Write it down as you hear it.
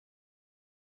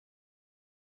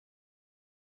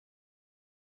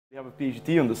We have a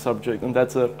PhD on the subject, and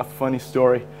that's a funny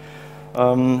story.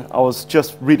 I was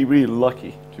just really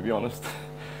lucky, to be honest.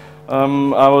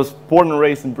 I was born and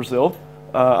raised in Brazil.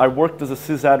 I worked as a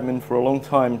sysadmin for a long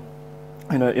time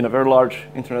in a very large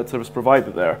internet service provider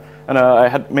there. And I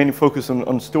had mainly focus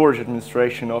on storage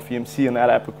administration of EMC and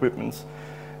ADAP equipments.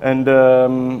 And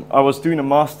I was doing a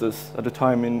master's at the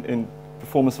time in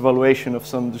performance evaluation of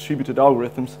some distributed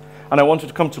algorithms. And I wanted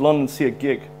to come to London and see a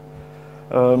gig.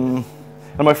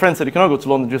 And my friend said, you cannot go to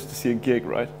London just to see a gig,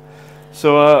 right?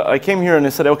 So I came here and I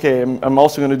said, okay, I'm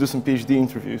also going to do some PhD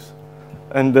interviews.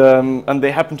 And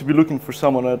they happened to be looking for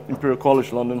someone at Imperial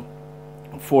College London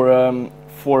for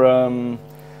the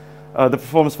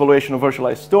performance evaluation of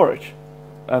virtualized storage.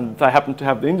 And I happened to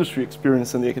have the industry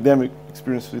experience and the academic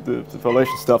experience with the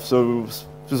evaluation stuff, so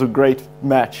it was a great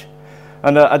match.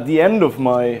 And at the end of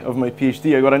my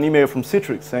PhD, I got an email from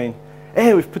Citrix saying,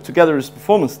 hey, we've put together this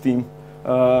performance team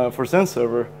for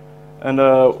XenServer, and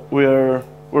we're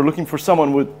looking for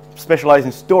someone with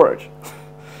specializing storage.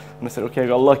 And I said, okay, I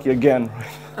got lucky again.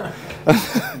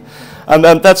 And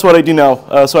then that's what I do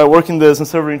now. So I work in the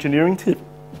XenServer engineering team,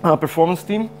 performance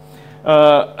team,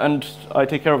 and I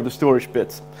take care of the storage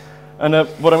bits. And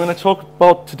what I'm going to talk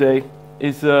about today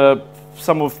is a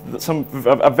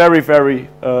very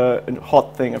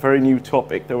hot thing, a very new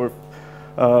topic that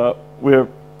we're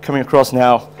coming across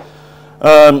now.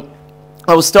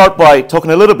 I will start by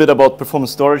talking a little bit about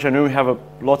performance storage. I know we have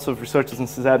lots of researchers and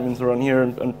sysadmins around here,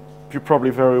 and you're probably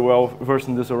very well versed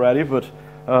in this already, but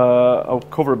I'll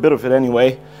cover a bit of it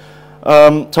anyway.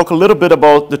 Talk a little bit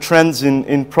about the trends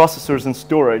in processors and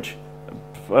storage,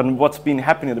 and what's been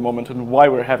happening at the moment, and why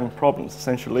we're having problems,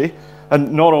 essentially.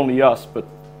 And not only us, but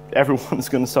everyone's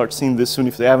going to start seeing this soon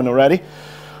if they haven't already.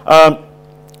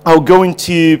 I'll go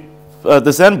into the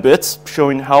Xen bits,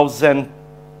 showing how Xen,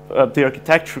 the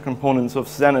architecture components of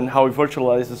Xen and how we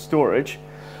virtualize the storage.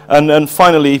 And then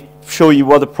finally, show you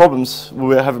what the problems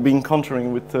we have been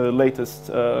encountering with the latest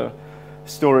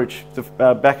storage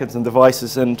backends and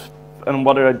devices, and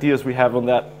what ideas we have on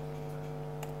that.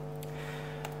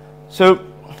 So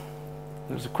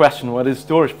there's a question, what is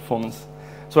storage performance?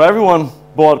 So everyone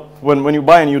bought, when you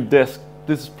buy a new disk,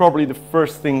 this is probably the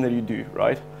first thing that you do,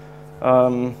 right? How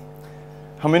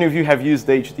many of you have used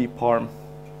HD Parm?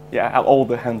 Yeah, all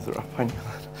the hands are up, I know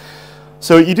that.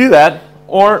 So you do that,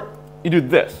 or you do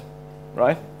this,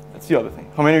 right? That's the other thing.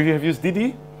 How many of you have used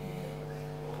DD?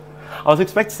 I was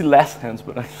expecting to see less hands,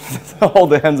 but all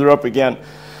the hands are up again.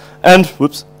 And,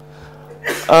 whoops.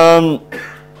 The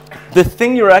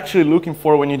thing you're actually looking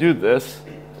for when you do this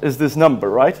is this number,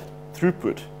 right?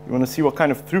 Throughput. You want to see what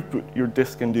kind of throughput your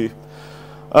disk can do.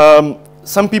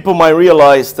 Some people might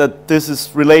realize that this is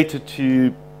related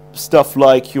to stuff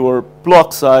like your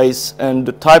block size and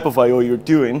the type of I/O you're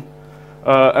doing,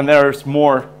 and there's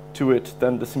more to it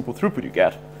than the simple throughput you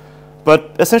get.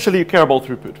 But essentially, you care about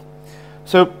throughput.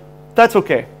 So that's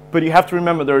okay, but you have to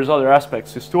remember there's other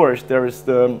aspects to storage. There is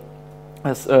the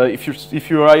if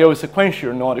your I/O is sequential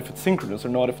or not, if it's synchronous or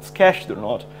not, if it's cached or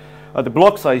not, the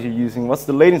block size you're using, what's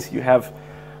the latency you have,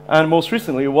 and most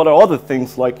recently, what are other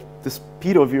things like the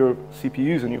speed of your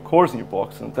CPUs and your cores in your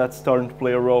box, and that's starting to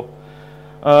play a role.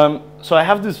 So I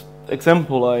have this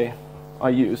example I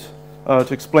use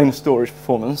to explain storage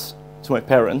performance to my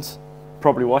parents,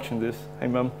 probably watching this. Hey,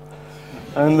 Mum.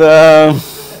 And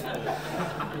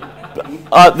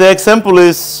the example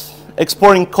is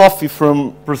exporting coffee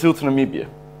from Brazil to Namibia.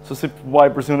 So why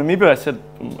Brazil and Namibia? I said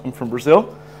I'm from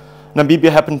Brazil.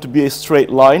 Namibia happened to be a straight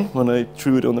line when I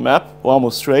drew it on the map,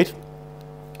 almost straight.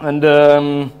 And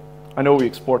I know we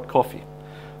export coffee.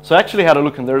 So I actually had a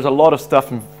look, and there's a lot of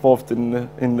stuff involved in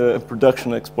the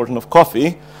production and exporting of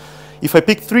coffee. If I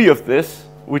pick 3 of this,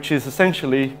 which is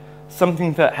essentially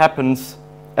something that happens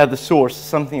at the source,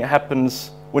 something that happens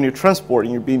when you're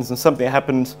transporting your beans, and something that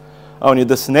happens on your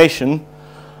destination,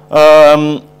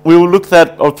 we will look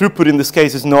at our throughput in this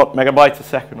case is not megabytes a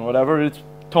second or whatever, it's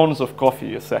tons of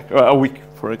coffee a week,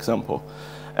 for example.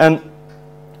 And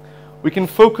we can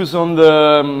focus on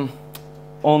the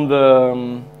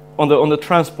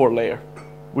transport layer,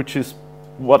 which is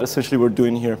what essentially we're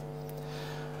doing here.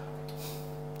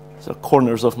 So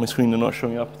corners of my screen are not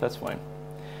showing up, that's fine.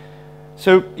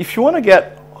 So if you want to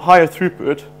get higher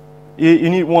throughput, you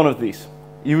need one of these.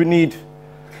 You would need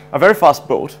a very fast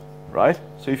boat, right?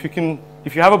 So if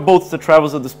you have a boat that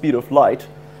travels at the speed of light,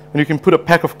 and you can put a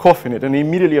pack of coffee in it, and it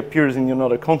immediately appears in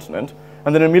another continent,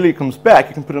 and then immediately comes back,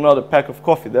 you can put another pack of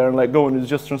coffee there and let go, and it's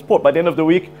just transport. By the end of the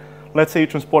week, let's say you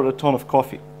transport a ton of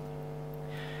coffee.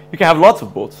 You can have lots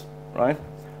of boats, right?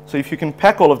 So if you can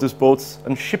pack all of these boats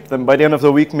and ship them, by the end of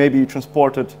the week, maybe you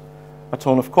transported a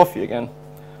ton of coffee again.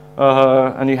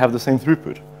 and you have the same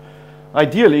throughput.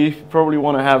 Ideally, you probably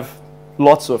want to have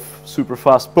lots of super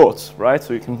fast boats, right?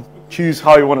 So you can choose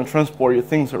how you want to transport your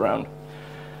things around.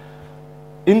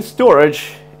 In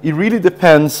storage, it really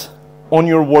depends on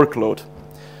your workload.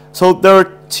 So there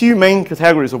are two main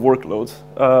categories of workloads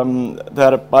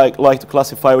that I like to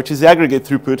classify, which is the aggregate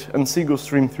throughput and single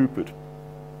stream throughput.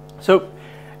 So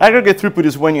aggregate throughput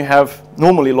is when you have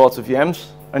normally lots of VMs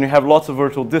and you have lots of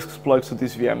virtual disks plugged to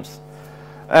these VMs.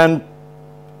 And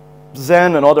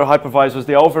Xen and other hypervisors,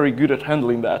 they're all very good at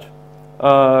handling that.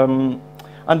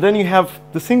 And then you have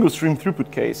the single stream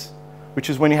throughput case, which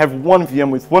is when you have one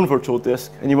VM with one virtual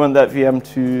disk and you want that VM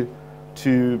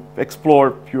to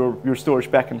explore your storage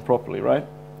backend properly, right?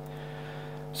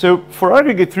 So for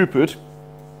aggregate throughput,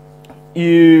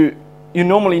 you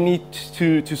normally need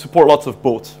to support lots of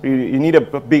boats. You need a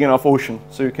big enough ocean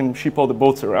so you can ship all the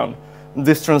boats around. And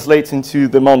this translates into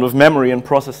the amount of memory and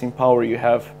processing power you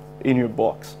have in your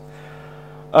box.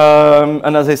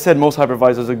 And as I said, most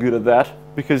hypervisors are good at that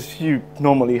because you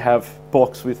normally have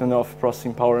box with enough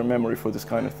processing power and memory for this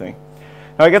kind of thing.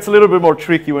 Now it gets a little bit more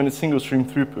tricky when it's single stream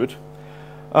throughput.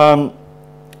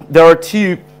 There are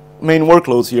two main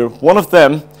workloads here. One of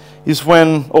them is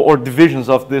when, or divisions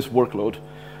of this workload,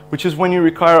 which is when you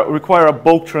require a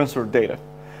bulk transfer of data.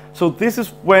 So this is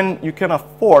when you can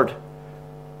afford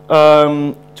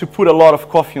to put a lot of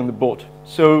coffee on the boat.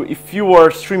 So if you are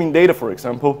streaming data, for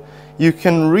example, you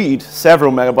can read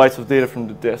several megabytes of data from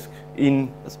the disk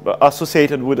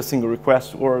associated with a single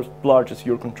request or as large as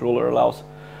your controller allows.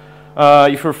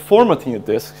 If you're formatting a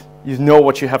disk, you know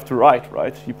what you have to write,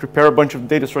 right? You prepare a bunch of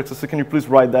data structures, so can you please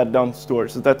write that down to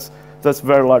storage? So that's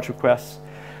very large requests.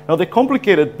 Now the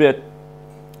complicated bit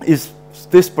is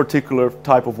this particular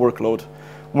type of workload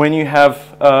when you have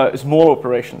small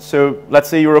operations. So let's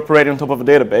say you're operating on top of a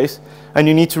database and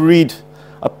you need to read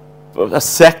a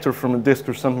sector from a disk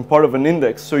or something, part of an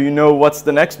index, so you know what's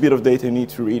the next bit of data you need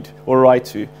to read or write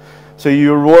to. So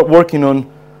you're working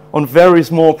on very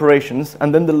small operations,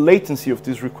 and then the latency of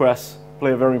these requests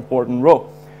play a very important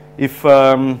role. If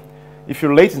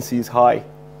your latency is high,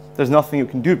 there's nothing you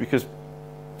can do because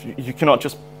you cannot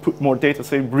just put more data,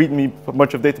 say read me a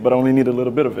bunch of data, but I only need a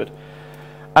little bit of it.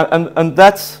 And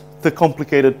that's the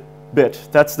complicated bit.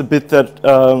 That's the bit that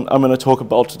I'm going to talk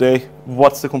about today.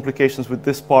 What's the complications with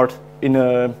this part in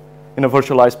a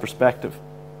virtualized perspective?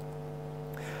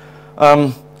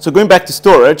 So going back to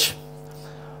storage,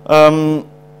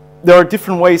 there are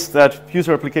different ways that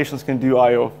user applications can do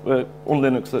I/O, on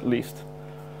Linux at least.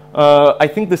 I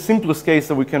think the simplest case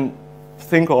that we can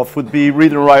think of would be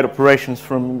read and write operations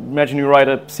from, imagine you write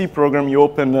a C program, you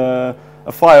open a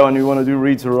file and you want to do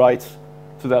reads or writes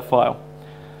to that file.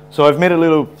 So I've made a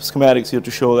little schematics here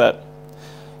to show that.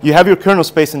 You have your kernel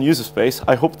space and user space.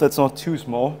 I hope that's not too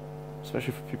small,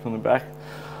 especially for people in the back.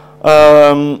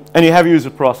 And you have your user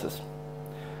process.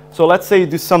 So let's say you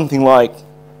do something like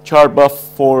char buff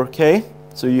 4K.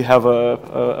 So you have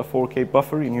a 4K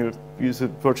buffer in your user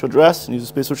virtual address and user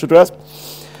space virtual address.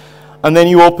 And then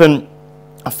you open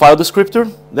a file descriptor.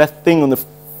 That thing on the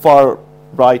far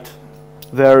right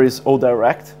there is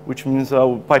ODirect, which means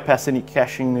I'll bypass any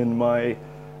caching in my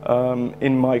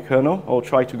kernel. I'll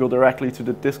try to go directly to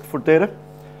the disk for data.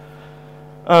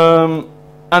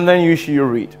 And then you issue your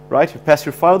read, right? You pass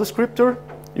your file descriptor,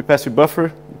 you pass your buffer,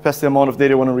 you pass the amount of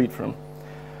data you want to read from.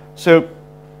 So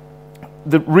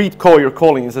the read call you're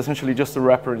calling is essentially just a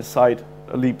wrapper inside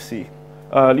a libc.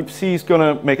 Libc is going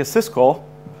to make a syscall,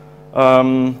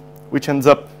 which ends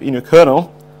up in your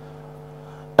kernel.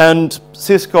 And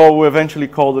syscall will eventually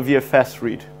call the VFS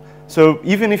read. So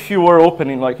even if you were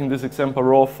opening, like in this example,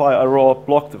 a raw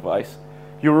block device,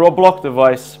 your raw block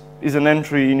device is an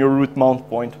entry in your root mount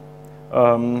point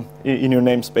in your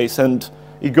namespace. And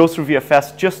it goes through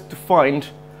VFS just to find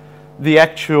the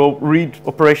actual read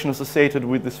operation associated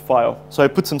with this file. So I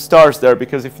put some stars there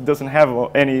because if it doesn't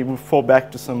have any, it will fall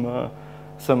back to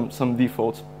some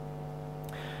defaults.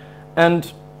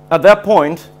 And at that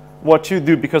point, what you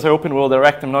do, because I open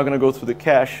ODirect, I'm not going to go through the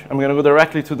cache. I'm going to go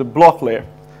directly to the block layer.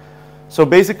 So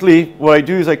basically, what I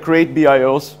do is I create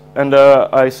BIOs, and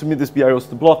I submit these BIOs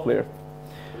to the block layer.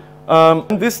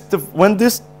 When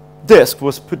this disk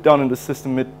was put down in the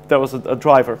system, there was a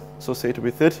driver associated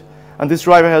with it. And this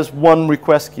driver has one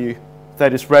request queue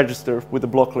that is registered with the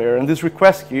block layer. And this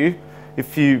request queue,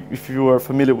 if you are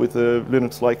familiar with the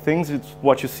Linux-like things, it's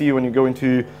what you see when you go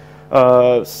into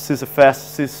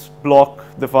sysfs, sysblock,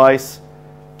 device,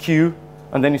 queue,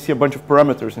 and then you see a bunch of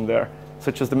parameters in there,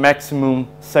 such as the maximum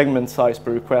segment size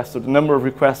per request, or the number of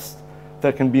requests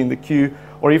that can be in the queue,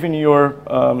 or even your,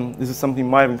 this is something you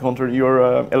might have encountered,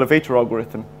 your elevator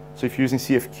algorithm. So if you're using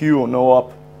CFQ or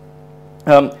NoOp,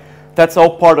 That's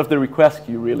all part of the request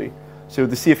queue, really. So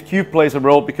the CFQ plays a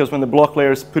role because when the block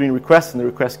layer is putting requests in the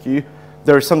request queue,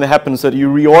 there is something that happens that you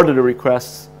reorder the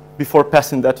requests before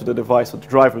passing that to the device, or the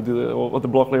driver would do that, or the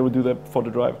block layer would do that for the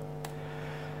driver.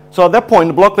 So at that point,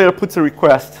 the block layer puts a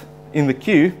request in the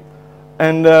queue,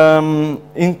 and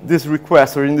in this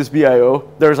request, or in this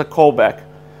BIO, there's a callback.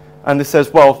 And it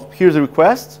says, well, here's a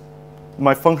request,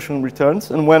 my function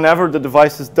returns, and whenever the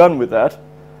device is done with that,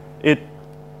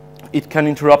 it can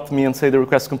interrupt me and say the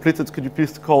request is completed, could you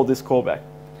please call this callback?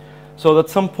 So at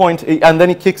some point, and then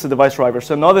it kicks the device driver.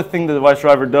 So another thing the device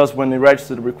driver does when it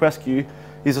registers the request queue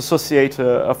is associate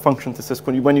a function that says,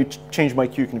 when you change my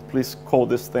queue, can you please call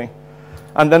this thing?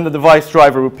 And then the device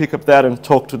driver will pick up that and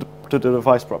talk to the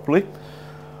device properly.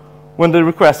 When the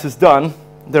request is done,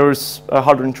 there is a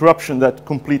hardware interruption that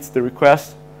completes the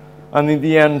request. And in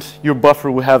the end, your buffer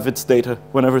will have its data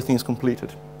when everything is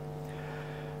completed.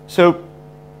 So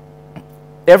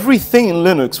everything in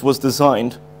Linux was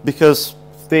designed because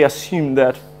they assumed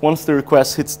that once the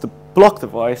request hits the block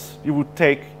device, it would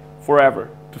take forever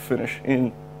to finish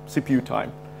in CPU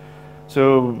time.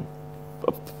 So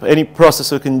any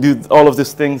processor can do all of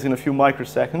these things in a few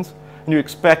microseconds, and you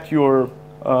expect your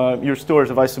storage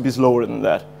device to be slower than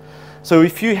that. So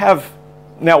if you have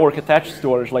network attached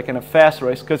storage, like in a fast or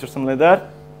ISCS or something like that,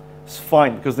 it's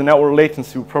fine, because the network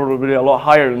latency will probably be a lot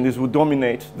higher, and this will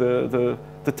dominate the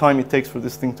time it takes for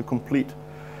this thing to complete.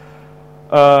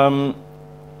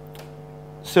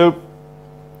 So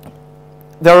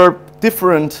there are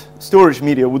different storage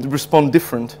media would respond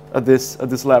different at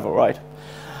this level, right?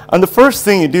 And the first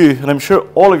thing you do, and I'm sure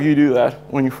all of you do that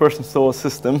when you first install a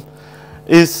system,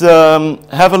 is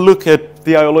have a look at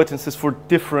the I/O latencies for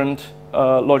different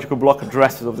logical block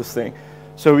addresses of this thing.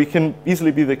 So it can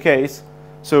easily be the case.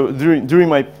 So during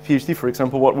my PhD, for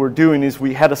example, what we're doing is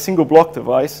we had a single block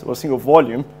device or a single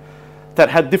volume that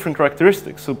had different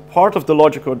characteristics. So part of the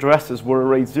logical addresses were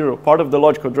array 0, part of the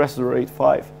logical addresses were array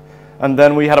 5. And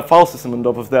then we had a file system on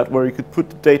top of that where you could put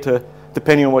the data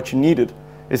depending on what you needed.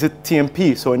 Is it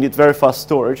TMP? So I need very fast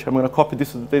storage. I'm going to copy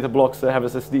this to the data blocks that have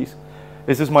SSDs.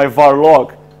 Is this my var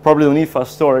log? Probably don't need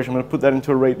fast storage. I'm going to put that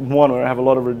into array 1 where I have a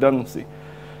lot of redundancy.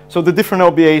 So the different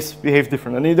LBAs behave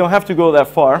different. And you don't have to go that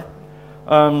far.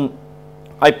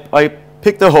 I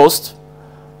picked a host,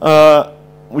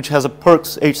 which has a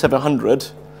Perks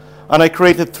H700, and I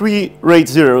created 3 RAID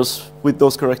 0s with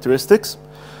those characteristics.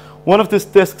 One of these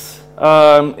disks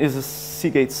is a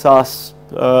Seagate SAS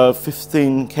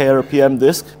 15K RPM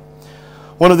disk.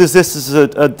 One of these disks is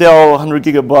a Dell 100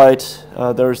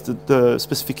 gigabyte. There's the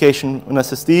specification on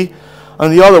SSD.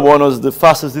 And the other one was the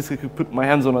fastest disk I could put my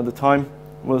hands on at the time.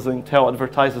 Was Intel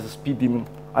advertised as a speed demon.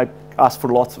 I asked for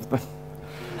lots of them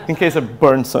in case I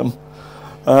burned some.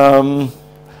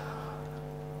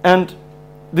 And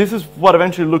this is what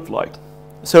eventually looked like.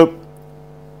 So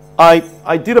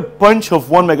I did a bunch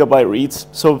of 1 megabyte reads.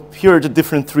 So here are the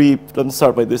different 3, let me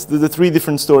start by this, the 3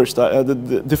 different storage,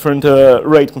 the different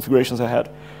RAID configurations I had.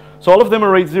 So all of them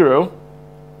are RAID 0.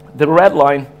 The red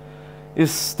line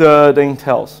is the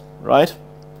Intels, right?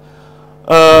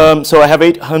 So I have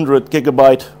 800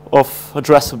 gigabyte of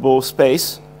addressable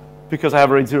space because I have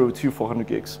RAID 0 to 400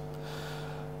 gigs.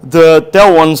 The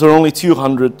Dell ones are only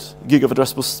 200 gig of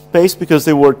addressable space because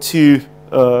they were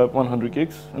 100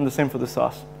 gigs, and the same for the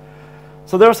SAS.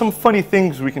 So there are some funny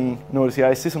things we can notice here.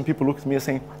 I see some people look at me and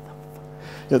saying, what the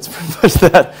fuck? Yeah, it's pretty much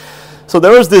that. So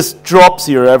there is this drops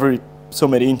here every so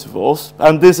many intervals,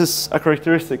 and this is a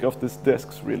characteristic of these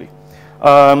disks, really.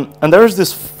 And there is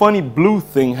this funny blue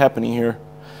thing happening here.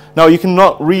 Now, you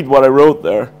cannot read what I wrote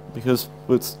there because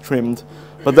it's trimmed,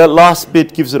 but that last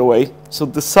bit gives it away. So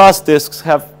the SAS disks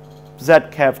have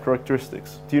ZCAV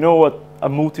characteristics. Do you know what a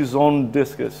multi-zone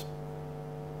disk is?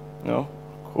 No?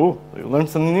 Cool, you learned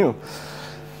something new.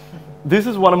 This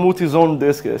is what a multi-zone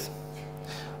disk is.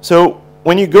 So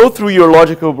when you go through your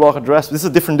logical block address, this is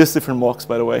different blocks,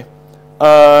 by the way.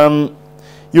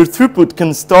 Your throughput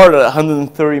can start at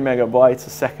 130 megabytes a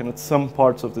second at some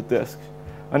parts of the disk,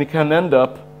 and it can end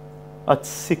up at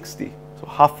 60, so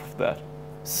half of that.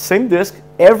 Same disk,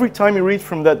 every time you read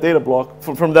from that data block,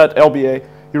 from that LBA,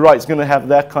 you're right, it's going to have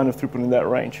that kind of throughput in that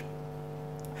range.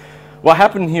 What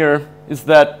happened here is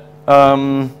that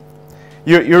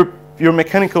your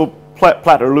mechanical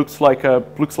platter looks like a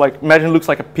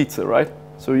pizza, right?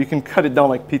 So you can cut it down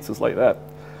like pizzas like that.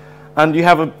 And you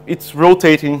have it's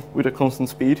rotating with a constant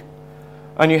speed.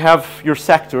 And you have your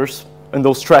sectors and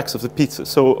those tracks of the pizza.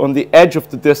 So on the edge of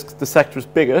the disk, the sector is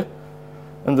bigger.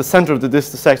 And the center of the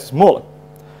disk, the sector is smaller.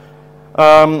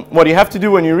 What you have to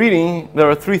do when you're reading, there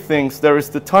are 3 things. There is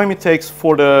the time it takes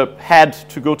for the head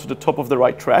to go to the top of the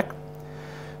right track.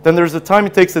 then there's the time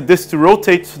it takes the disk to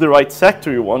rotate to the right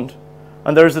sector you want,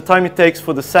 and there's the time it takes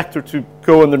for the sector to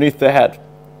go underneath the head,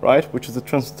 right? Which is the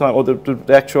transit time, or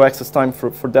the actual access time for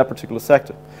that particular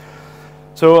sector.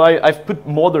 So I've put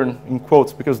modern in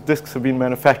quotes because disks have been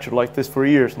manufactured like this for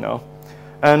years now.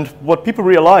 And what people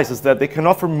realize is that they can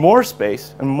offer more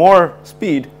space and more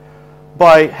speed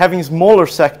by having smaller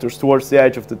sectors towards the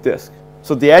edge of the disk.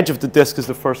 So the edge of the disk is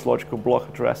the first logical block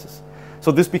addresses.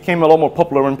 So this became a lot more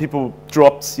popular when people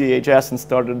dropped CHS and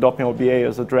started adopting OBA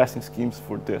as addressing schemes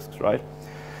for disks, right?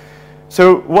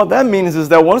 So what that means is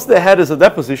that once the head is at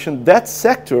that position, that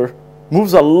sector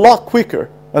moves a lot quicker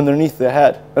underneath the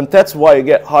head. And that's why you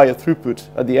get higher throughput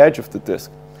at the edge of the disk.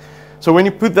 So when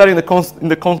you put that in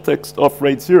the context of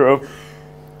RAID 0,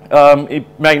 it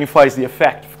magnifies the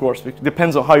effect, of course. It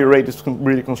depends on how your RAID is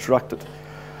really constructed.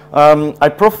 I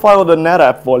profiled a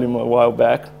NetApp volume a while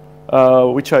back,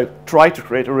 which I tried to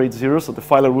create a RAID 0, so the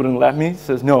filer wouldn't let me. It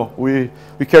says, no, we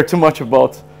care too much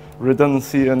about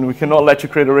redundancy, and we cannot let you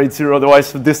create a RAID 0,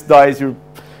 otherwise if this dies,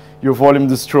 your volume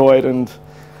destroyed. And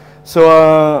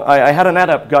so I had a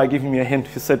NetApp guy giving me a hint.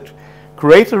 He said,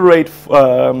 create a RAID,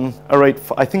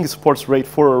 I think it supports RAID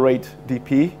 4 or RAID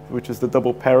DP, which is the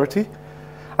double parity,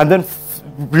 and then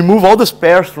remove all the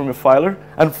spares from your filer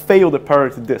and fail the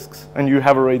parity disks, and you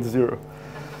have a RAID 0.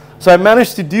 So I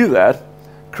managed to do that,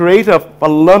 create a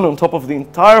LUN on top of the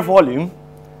entire volume,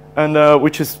 and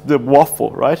which is the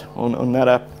waffle, right, on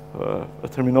NetApp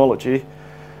terminology,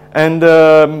 and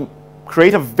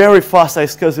create a very fast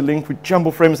iSCSI link with jumbo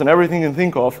frames and everything you can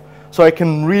think of, so I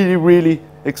can really, really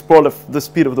explore the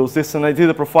speed of those disks. And I did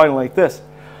a profiling like this,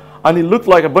 and it looked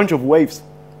like a bunch of waves.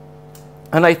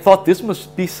 And I thought this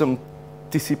must be some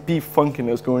TCP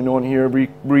funkiness going on here,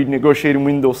 renegotiating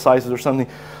window sizes or something.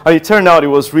 And it turned out it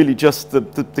was really just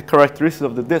the characteristics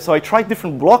of the disk. So I tried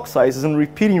different block sizes and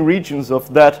repeating regions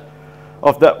of that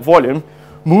volume,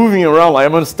 moving around. Like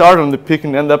I'm going to start on the peak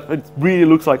and end up, it really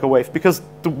looks like a wave. Because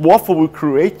the waffle will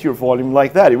create your volume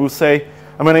like that. It will say,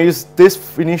 I'm going to use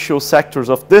this initial sectors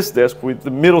of this disk with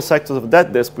the middle sectors of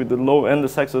that disk with the low end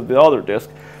sectors of the other disk.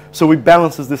 So it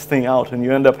balances this thing out, and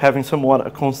you end up having somewhat a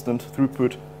constant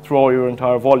throughput through all your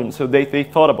entire volume. So they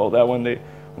thought about that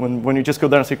when you just go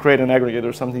there and say create an aggregator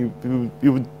or something,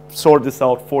 you would sort this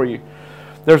out for you.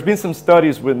 There's been some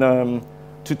studies with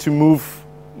to move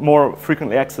more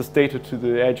frequently accessed data to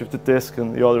the edge of the disk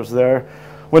and the others there.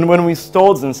 When we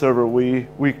installed XenServer,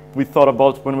 we thought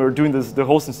about, when we were doing the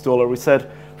host installer, we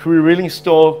said, should we really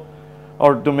install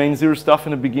our domain 0 stuff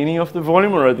in the beginning of the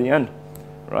volume or at the end,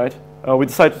 right? We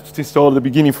decided to install at the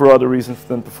beginning for other reasons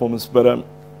than performance, but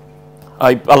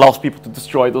it allows people to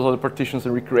destroy those other partitions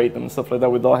and recreate them and stuff like that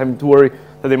without having to worry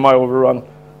that they might overrun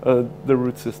the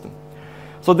root system.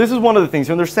 So this is one of the things.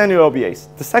 You understand your LBAs.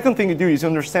 The second thing you do is you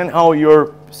understand how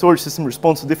your storage system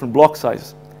responds to different block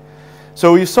sizes.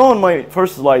 So you saw on my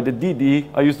first slide, the DD,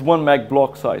 I used 1 meg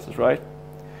block sizes, right?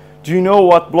 Do you know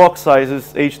what block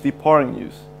sizes HD Parring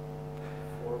use?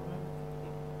 4 meg?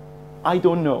 I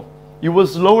don't know. It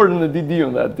was lower than the DD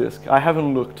on that disk. I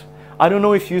haven't looked. I don't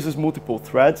know if it uses multiple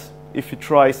threads, if it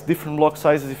tries different block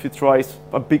sizes, if it tries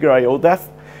a bigger I/O depth.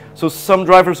 So some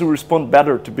drivers will respond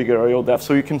better to bigger I/O depth.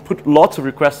 So you can put lots of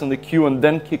requests in the queue and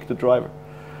then kick the driver.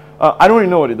 I don't really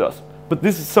know what it does, but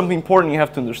this is something important you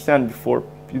have to understand before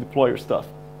you deploy your stuff.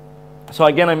 So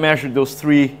again, I measured those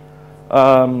three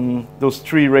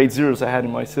RAID 0s I had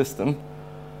in my system.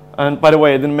 And by the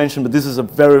way, I didn't mention, but this is a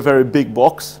very, very big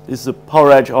box. It's a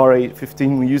PowerEdge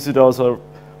R815. We use it as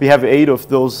we have 8 of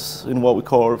those in what we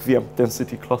call our VM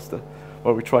density cluster,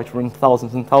 where we try to run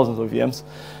thousands and thousands of VMs.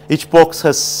 Each box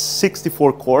has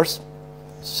 64 cores.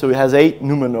 So it has 8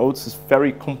 NUMA nodes. It's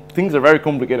things are very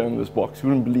complicated in this box. You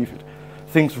wouldn't believe it.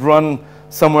 Things run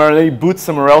somewhere, and then you boot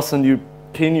somewhere else, and you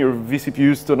pin your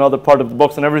vCPUs to another part of the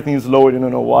box, and everything is lowered. You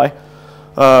don't know why.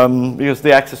 Because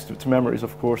the access to memory is,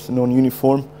 of course,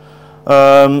 non-uniform.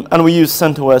 And we use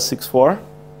CentOS 6.4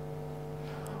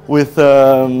 with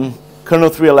kernel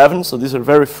 3.11, so these are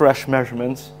very fresh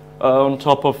measurements on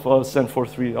top of Zen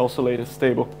 4.3, also latest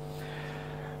stable.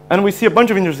 And we see a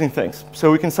bunch of interesting things.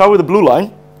 So we can start with the blue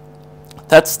line.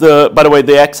 That's by the way,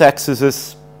 the x-axis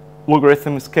is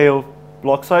logarithm scale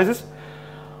block sizes.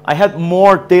 I had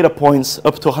more data points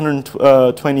up to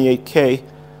 128K.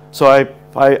 So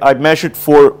I measured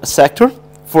for a sector,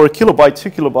 for a kilobyte,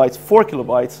 2 kilobytes, 4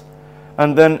 kilobytes,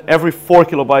 and then every 4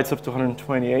 kilobytes up to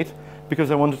 128,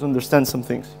 because I wanted to understand some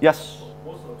things. Yes?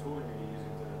 What sort of tooling are you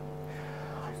using to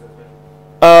produce those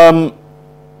measures?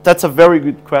 That's a very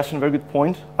good question, very good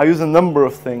point. I use a number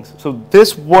of things. So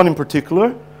this one in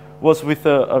particular was with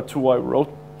a tool I wrote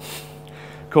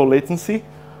called latency,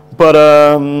 but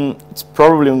it's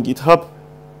probably on GitHub.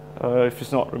 If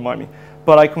it's not, remind me.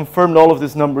 But I confirmed all of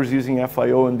these numbers using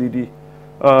FIO and DD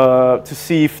to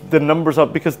see if the numbers are,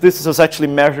 because this is actually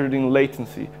measured in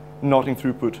latency, not in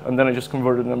throughput. And then I just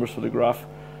converted the numbers for the graph.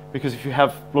 Because if you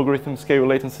have logarithm scale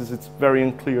latencies, it's very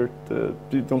unclear.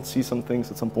 You don't see some things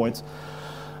at some points.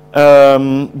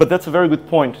 But that's a very good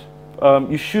point.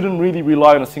 You shouldn't really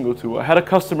rely on a single tool. I had a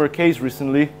customer case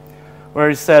recently where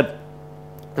he said,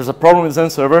 there's a problem with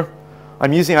XenServer.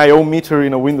 I'm using IO meter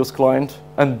in a Windows client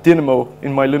and Dynamo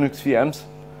in my Linux VMs.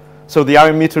 So the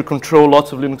IO meter control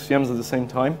lots of Linux VMs at the same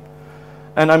time.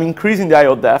 And I'm increasing the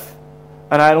IO depth,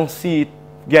 and I don't see it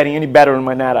getting any better on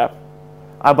my NetApp.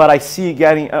 But I see it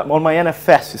getting, on my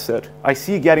NFS, he said, I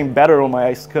see it getting better on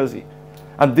my iSCSI.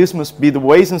 And this must be the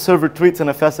way XenServer treats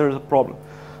NFS, there is a problem.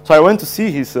 So I went to see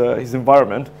his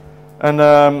environment, and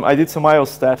I did some IO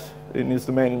stat in his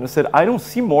domain, and I said, I don't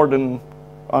see more than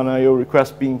an IO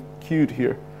request being queued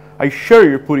here. Are you sure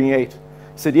you're putting 8? He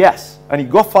said, yes. And he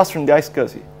got faster in the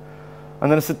iSCSI.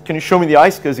 And then I said, can you show me the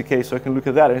iSCSI case so I can look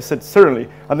at that? And he said, certainly.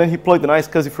 And then he plugged an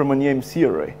iSCSI from an EMC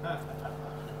array.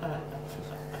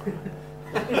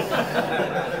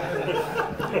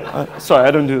 Sorry,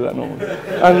 I don't do that normally.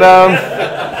 And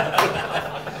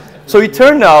so it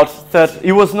turned out that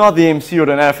it was not the EMC or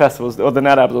the NFS or the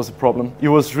NetApp that was the problem. It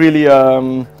was really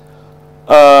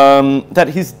that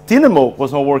his Dynamo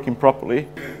was not working properly.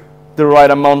 The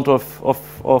right amount it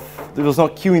was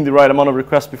not queuing the right amount of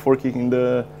requests before kicking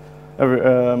the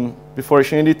before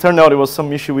issuing. And it turned out it was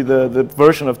some issue with the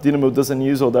version of Dynamo doesn't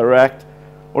use or direct,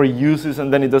 or it uses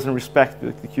and then it doesn't respect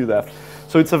the queue depth.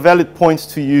 So it's a valid point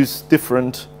to use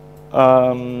different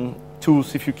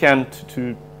tools if you can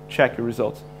to check your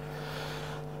results.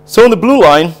 So on the blue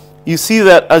line, you see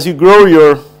that as you grow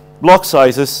your block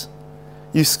sizes,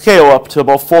 you scale up to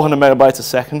about 400 megabytes a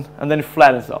second, and then it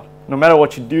flattens out. No matter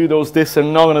what you do, those disks are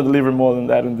not going to deliver more than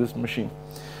that in this machine.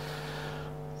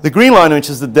 The green line, which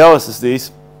is the Dell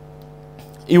SSDs,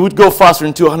 it would go faster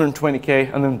into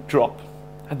 120K and then drop.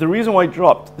 And the reason why it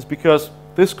dropped is because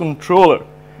this controller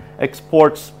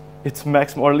exports its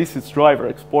maximum, or at least its driver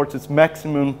exports its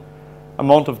maximum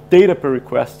amount of data per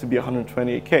request to be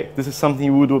 128K. This is something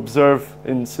you would observe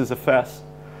in sysfs.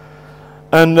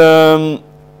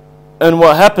 And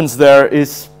what happens there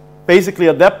is basically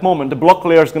at that moment, the block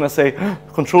layer is going to say,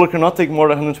 controller cannot take more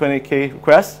than 128K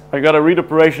requests. I got a read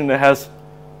operation that has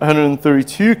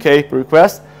 132K per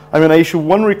request. I'm going to issue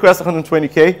one request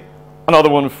 120K, another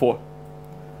one with 4.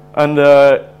 And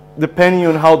depending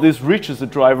on how this reaches the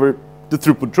driver, the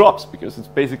throughput drops because it's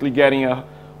basically getting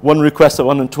one request of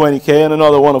 120K and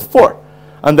another one of 4.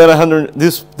 And then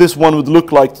this one would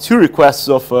look like 2 requests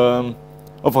of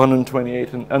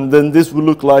 128, and then this would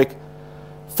look like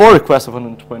 4 requests of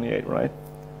 128, right?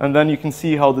 And then you can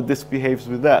see how the disk behaves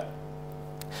with that.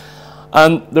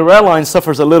 And the red line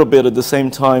suffers a little bit at the same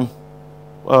time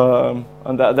on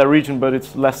that region, but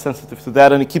it's less sensitive to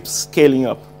that, and it keeps scaling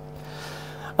up.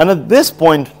 And at this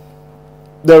point,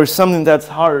 there is something that's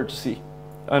harder to see.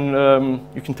 And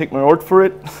you can take my word for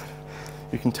it.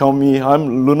 You can tell me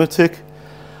I'm lunatic.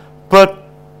 But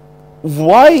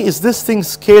why is this thing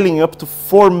scaling up to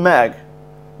 4 meg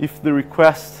if the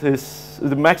request is,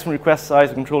 the maximum request size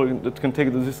the controller that can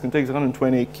take the disk can take is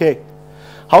 128K?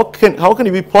 How can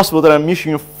it be possible that I'm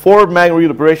issuing a 4 meg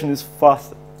read operation is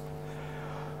faster?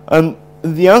 And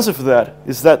the answer for that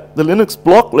is that the Linux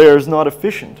block layer is not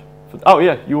efficient. Oh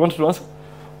yeah, you wanted to answer?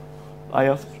 I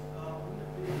answered.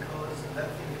 Because that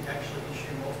thing can actually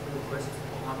issue multiple requests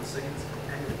per 100 seconds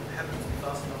and it happens to be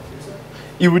fast enough to do so?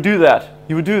 You would do that.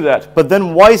 You would do that. But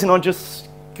then why is it not just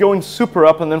going super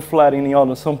up and then flattening out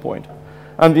at some point?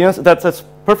 And the answer, that's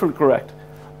perfectly correct.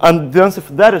 And the answer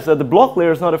for that is that the block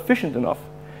layer is not efficient enough.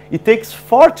 It takes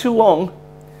far too long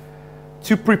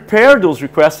to prepare those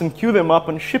requests and queue them up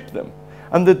and ship them.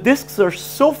 And the disks are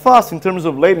so fast in terms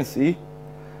of latency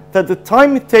that the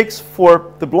time it takes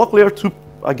for the block layer to,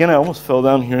 again, I almost fell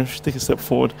down here, I should take a step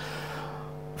forward.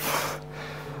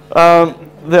 The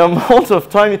amount of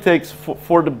time it takes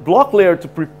for the block layer to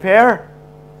prepare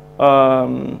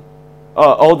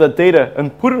all that data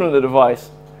and put it on the device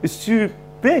is too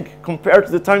big compared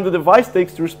to the time the device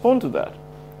takes to respond to that,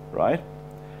 right?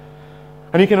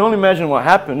 And you can only imagine what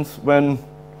happens when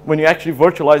you're actually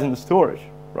virtualizing the storage,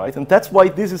 right? And that's why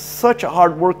this is such a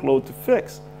hard workload to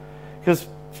fix, because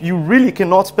you really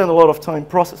cannot spend a lot of time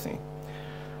processing.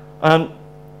 And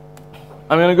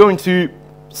I'm going to go into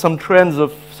some trends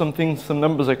of some things, some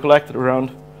numbers I collected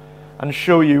around, and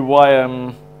show you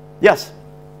why. Yes?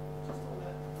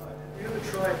 Have you ever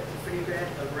tried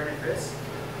InfiniBand over NFS?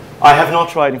 I have not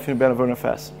tried InfiniBand over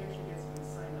NFS. You actually get some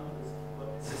insane numbers,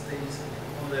 like SSDs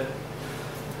on the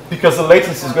because the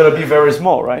latency is going to be very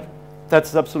small, right?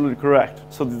 That's absolutely correct.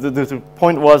 So the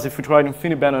point was, if we tried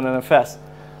InfiniBand on NFS,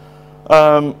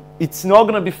 it's not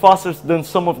going to be faster than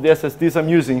some of the SSDs I'm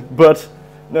using, but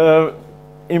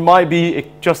it might be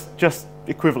just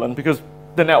equivalent because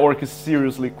the network is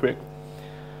seriously quick.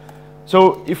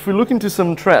 So if we look into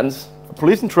some trends,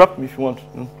 please interrupt me if you want.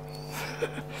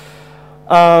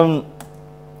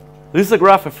 This is a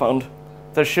graph I found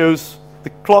that shows the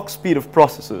clock speed of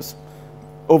processors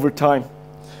over time.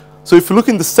 So if you look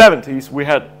in the 70s, we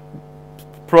had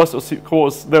processor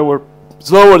cores that were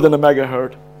slower than a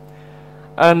megahertz.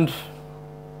 And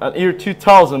at year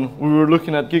 2000, we were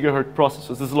looking at gigahertz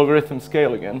processors. This is logarithm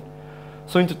scale again.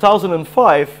 So in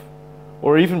 2005,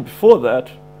 or even before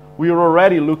that, we were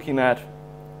already looking at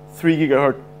 3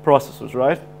 gigahertz processors,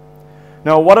 right?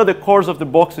 Now, what are the cores of the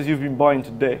boxes you've been buying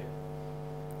today?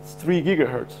 It's 3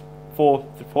 gigahertz. 4?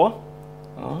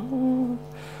 Oh,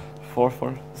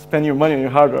 4. Spend your money on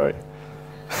your hardware.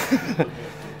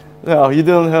 No, you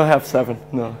don't have 7.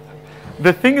 No.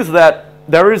 The thing is that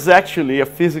there is actually a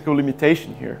physical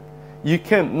limitation here. You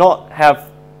cannot have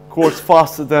cores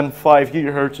faster than 5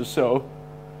 gigahertz or so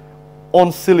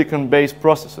on silicon-based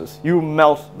processors. You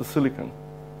melt the silicon.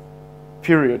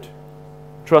 Period.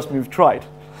 Trust me, we've tried.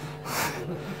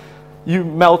 You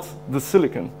melt the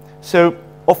silicon. So,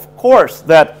 of course,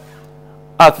 that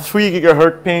at 3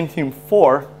 gigahertz Pentium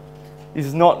 4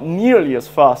 is not nearly as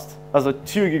fast as a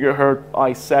 2 gigahertz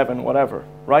i7, whatever,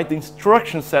 right? The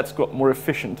instruction sets got more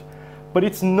efficient, but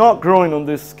it's not growing on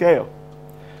this scale.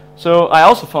 So I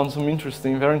also found some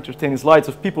interesting, very entertaining slides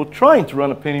of people trying to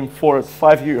run a Pentium 4 at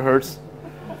 5 gigahertz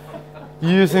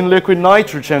using liquid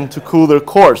nitrogen to cool their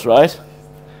cores, right?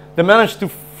 They managed to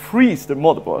freeze the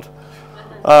motherboard.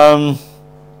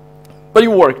 But it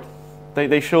worked.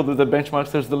 They showed the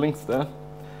benchmarks, there's the links there.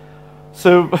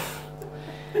 So,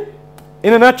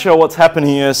 in a nutshell, what's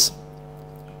happening is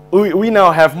we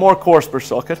now have more cores per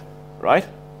socket, right?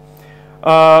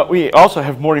 We also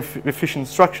have more efficient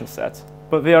instruction sets,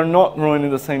 but they are not growing in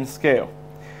the same scale.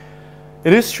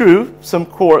 It is true, some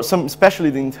cores, especially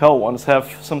the Intel ones,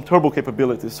 have some turbo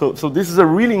capabilities. So this is a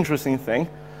really interesting thing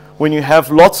when you have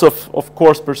lots of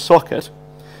cores per socket.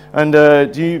 And are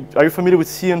you familiar with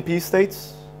CNP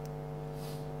states?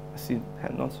 I see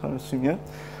hand nods, I assume, yeah.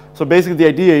 So basically the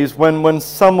idea is when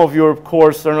some of your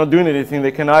cores are not doing anything,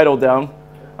 they can idle down,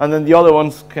 and then the other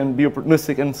ones can be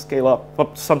opportunistic and scale up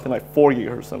to something like 4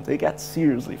 gigahertz or something. They get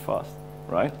seriously fast,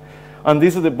 right? And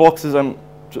these are the boxes I'm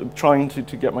trying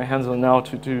to get my hands on now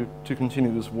to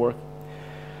continue this work.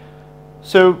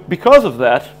 So because of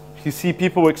that, you see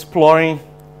people exploring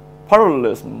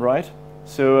parallelism, right?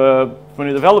 So when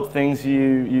you develop things,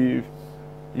 you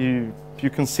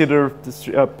consider this,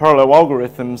 parallel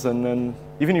algorithms, and then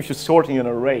even if you're sorting an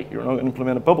array, you're not going to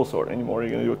implement a bubble sort anymore. You're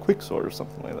going to do a quick sort or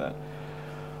something like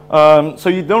that. So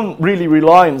you don't really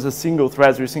rely on the single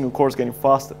threads or single cores getting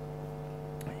faster.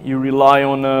 You rely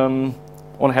on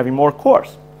having more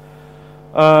cores.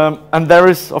 And there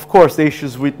is, of course, the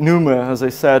issues with NUMA, as I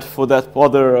said, for that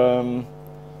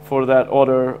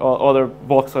other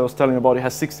box I was telling you about. It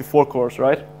has 64 cores,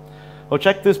 right? Well,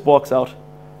 check this box out.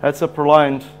 That's a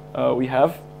ProLiant we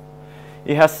have.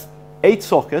 It has 8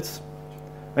 sockets.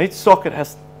 And each socket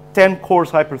has 10 cores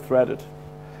hyper-threaded.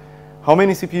 How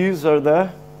many CPUs are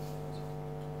there?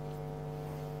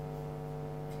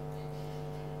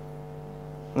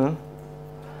 Huh?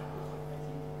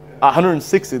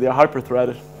 160, they are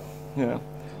hyper-threaded. Yeah.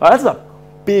 That's a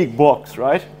big box,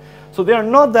 right? So they are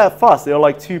not that fast. They are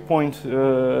like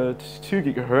 2.2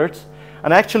 gigahertz.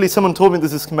 And actually, someone told me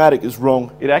this schematic is wrong.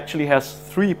 It actually has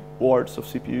 3 boards of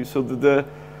CPU. So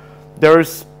there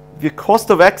is the cost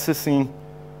of accessing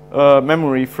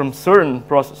memory from certain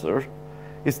processors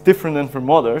is different than from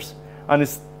others, and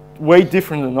it's way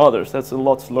different than others. That's a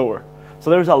lot slower. So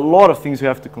there's a lot of things you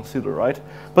have to consider, right?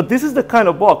 But this is the kind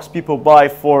of box people buy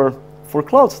for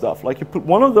cloud stuff. Like you put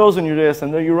one of those on your disk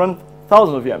and then you run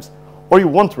thousands of VMs. Or you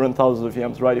want to run thousands of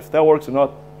VMs, right? If that works or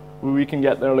not, we can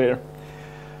get there later.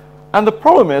 And the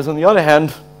problem is, on the other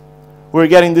hand, we're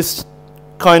getting this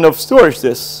kind of storage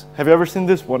disk. Have you ever seen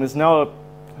this one? It's now,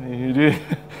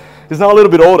 it's now a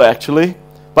little bit older, actually.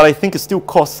 But I think it still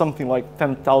costs something like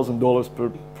 $10,000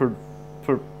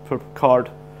 per card.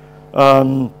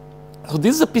 So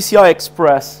this is a PCI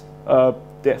Express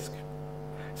disk.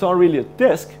 It's not really a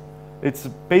disk. It's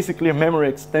basically a memory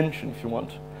extension, if you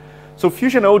want. So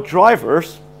Fusion 0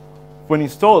 drivers, when you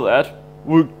install that,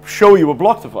 will show you a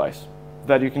block device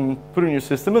that you can put in your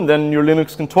system, and then your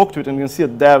Linux can talk to it, and you can see a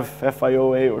dev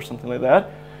FIOA or something like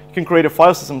that. You can create a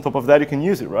file system on top of that. You can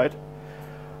use it, right?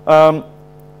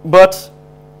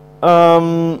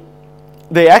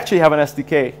 they actually have an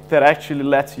SDK that actually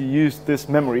lets you use this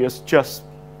memory as just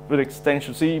with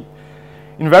extension. So in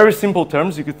very simple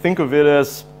terms, you could think of it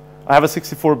as, I have a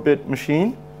 64-bit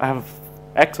machine, I have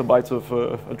exabytes of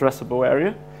addressable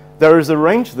area. There is a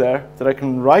range there that I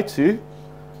can write to,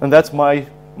 and that's my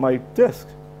disk,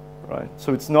 right?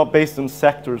 So it's not based on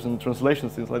sectors and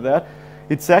translations, things like that.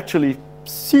 It's actually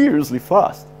seriously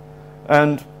fast.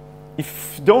 And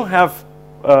if you don't have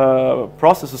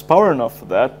processors power enough for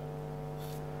that,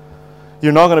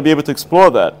 you're not going to be able to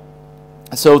explore that.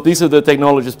 So these are the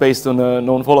technologies based on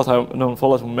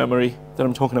non-volatile memory that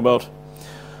I'm talking about.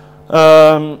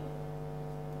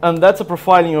 And that's a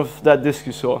profiling of that disk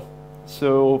you saw.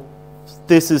 So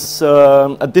this is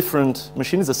a different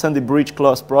machine. It's a Sandy Bridge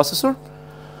class processor.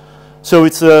 So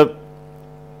it's a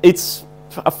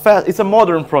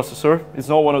modern processor. It's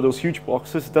not one of those huge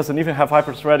boxes. It doesn't even have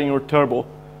hyper-threading or turbo,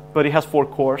 but it has 4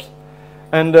 cores.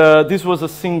 And this was a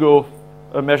single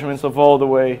measurements of all the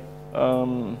way.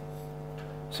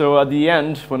 So at the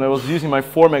end, when I was using my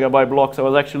 4 megabyte blocks, I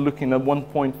was actually looking at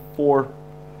 1.4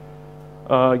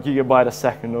 gigabyte a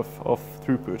second of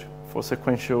throughput for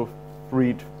sequential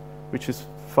read, which is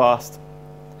fast.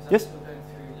 Yes? Still going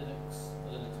through Linux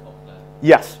block there?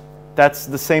 Yes, that's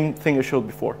the same thing I showed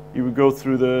before. You would go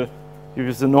through you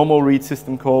use the normal read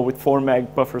system call with 4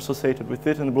 meg buffer associated with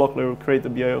it, and the block layer will create the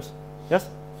BIOS. Yes? So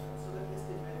that is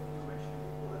the map you mentioned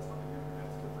before, that's not a memory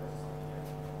map to the face or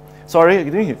something, yeah? Sorry, I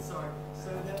didn't hear. Sorry, so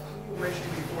that thing you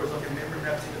mentioned before is like a memory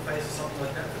map interface or something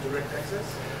like that for direct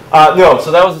access? No,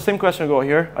 so that was the same question I got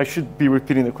here. I should be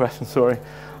repeating the question, sorry.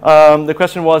 The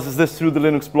question was, is this through the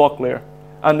Linux block layer?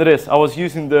 And it is. I was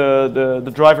using the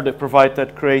driver that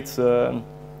creates a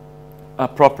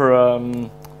proper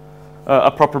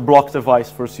block device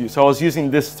for use. So I was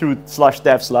using this through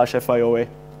 /dev/FIOA.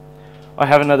 I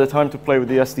haven't had the time to play with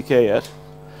the SDK yet.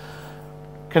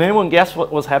 Can anyone guess what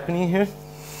was happening here?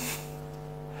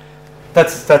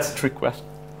 That's a trick question.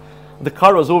 The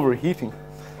card was overheating.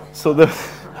 So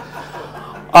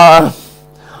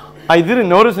I didn't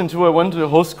notice until I went to the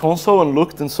host console and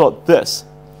looked and saw this,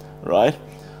 right?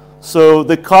 So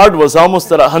the card was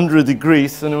almost at 100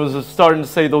 degrees, and it was starting to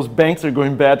say, those banks are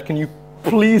going bad. Can you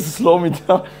please slow me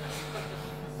down?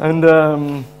 And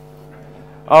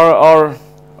our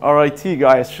IT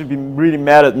guys should be really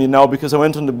mad at me now because I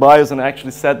went on the BIOS and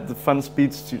actually set the fun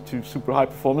speeds to super high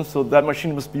performance. So that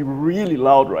machine must be really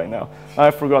loud right now.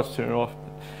 I forgot to turn it off.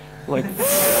 Like,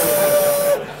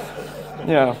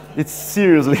 yeah, it's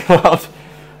seriously loud.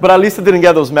 But at least I didn't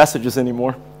get those messages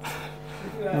anymore.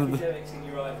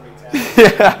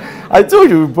 Yeah, I told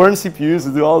you, we burn CPUs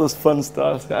to do all this fun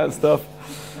stuff, sad stuff.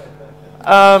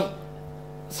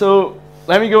 So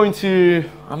let me go into,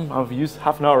 I've used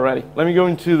half an hour already. Let me go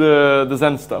into the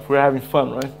Xen stuff. We're having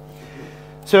fun, right?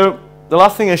 So the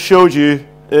last thing I showed you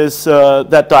is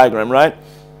that diagram, right?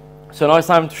 So now it's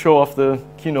time to show off the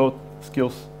keynote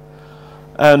skills.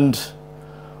 And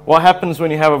what happens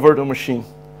when you have a virtual machine?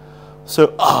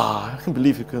 So, I can't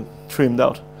believe you could trimmed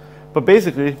out. But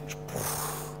basically,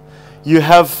 you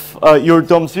have your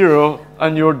DOM0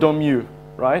 and your DOM-U,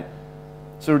 right?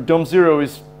 So DOM0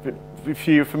 is, if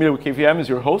you're familiar with KVM, is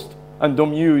your host, and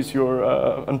DOM-U is your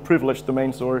unprivileged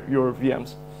domains or your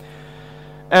VMs.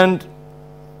 And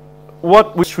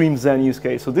what we stream Xen use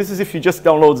case? So this is if you just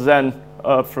download Xen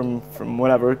from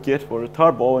whatever, Git or a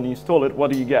tarball, and you install it,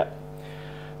 what do you get?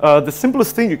 The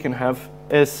simplest thing you can have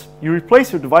is you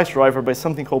replace your device driver by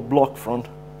something called block front,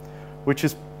 which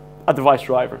is a device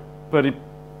driver, but it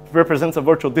represents a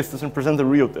virtual disk, doesn't present a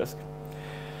real disk.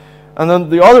 And then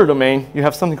the other domain, you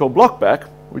have something called blockback,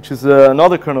 which is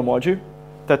another kernel module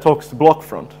that talks to block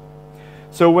front.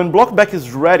 So when blockback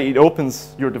is ready, it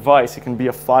opens your device. It can be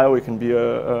a file, it can be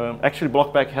actually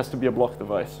blockback has to be a block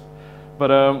device.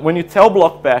 But when you tell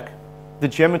blockback the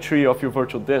geometry of your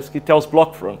virtual disk, it tells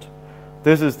block front,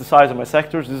 this is the size of my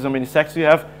sectors, this is how many sectors you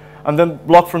have, and then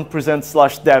block front presents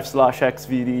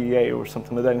 /dev/xvdea or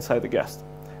something like that inside the guest.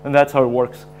 And that's how it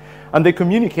works. And they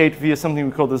communicate via something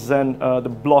we call the Xen, the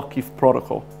block if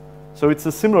protocol. So it's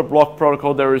a similar block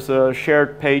protocol. There is a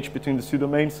shared page between the two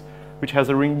domains, which has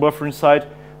a ring buffer inside.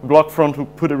 Block front will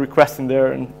put a request in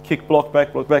there and kick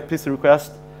blockback places the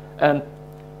request, and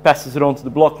passes it on to the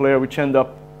block layer, which end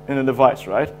up in a device,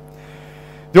 right?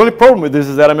 The only problem with this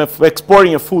is that I'm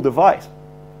exporting a full device,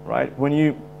 right? When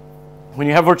you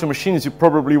have virtual machines, you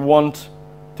probably want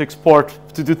to export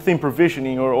to do theme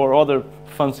provisioning or other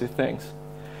fancy things.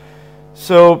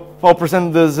 So I'll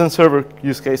present the XenServer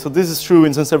use case. So this is true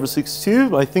in XenServer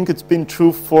 6.2. I think it's been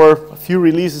true for a few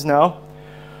releases now.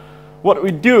 What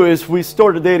we do is we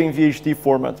store the data in VHD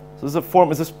format. So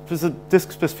this is a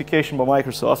disk specification by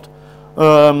Microsoft.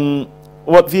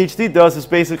 what VHD does is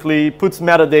basically puts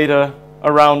metadata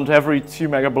around every 2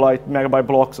 megabyte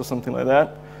blocks or something like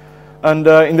that. And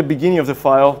in the beginning of the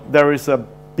file, there is a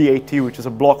BAT, which is a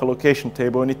block allocation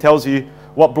table, and it tells you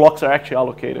what blocks are actually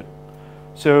allocated.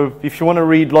 So if you want to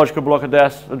read logical block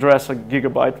address a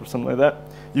gigabyte or something like that,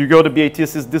 you go to BAT, it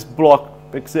says this block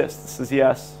exists. It says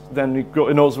yes, then it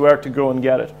knows where to go and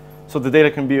get it. So the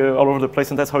data can be all over the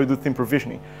place, and that's how you do thin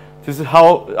provisioning. This is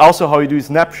also how you do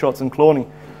snapshots and cloning.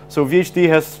 So VHD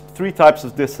has 3 types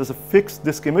of disks. There's a fixed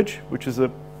disk image, which is a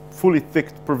fully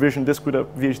thick provisioned disk with a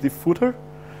VHD footer.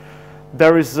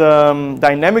 There is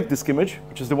dynamic disk image,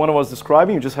 which is the one I was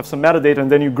describing. You just have some metadata, and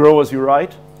then you grow as you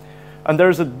write. And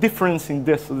there's a difference in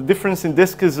disk. So the difference in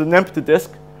disk is an empty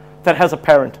disk that has a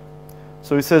parent.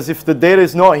 So it says if the data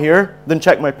is not here, then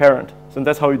check my parent. So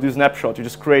that's how you do snapshot. You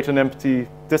just create an empty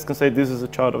disk and say this is a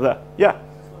child of that. Yeah?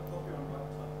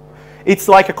 It's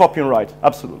like a copy and write,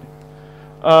 absolutely.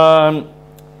 But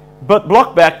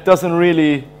blockback doesn't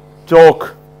really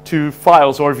talk to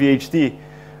files or VHD.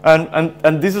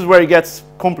 And this is where it gets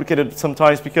complicated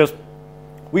sometimes, because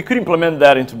we could implement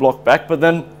that into blockback, but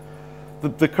then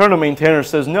the kernel maintainer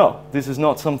says, no, this is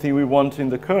not something we want in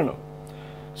the kernel.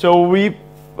 So we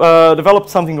developed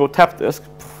something called tapdisk.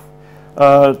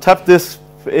 Tapdisk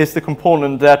is the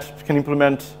component that can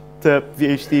implement the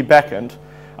VHD backend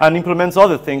and implements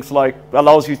other things, like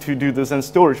allows you to do the Xen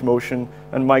storage motion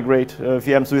and migrate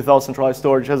VMs without centralized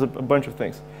storage, has a bunch of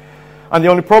things. And the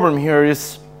only problem here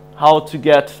is how to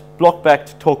get blockback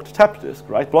to talk to tapdisk,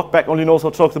 right? Blockback only knows how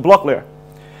to talk to the block layer.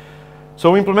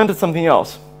 So we implemented something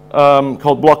else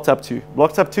called blocktap2.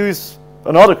 Blocktap2 is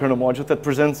another kernel module that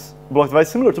presents block device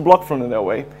similar to blockfront in that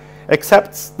way,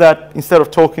 except that instead of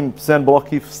talking Xen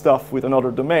block if stuff with another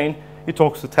domain, it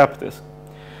talks to tapdisk.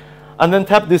 And then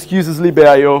tapdisk uses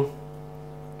libio.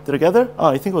 Did I get there?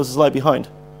 I think it was a slide behind.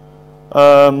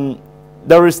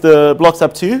 There is the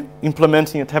blocktap2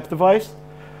 implementing a tap device,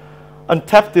 and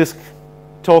tapdisk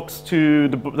talks to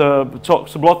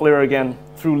the block layer again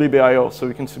through libio, so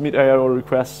you can submit IO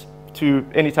requests to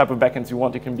any type of backends you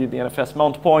want. It can be the NFS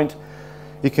mount point,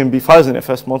 it can be files in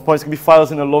NFS mount points, it can be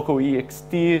files in a local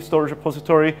ext storage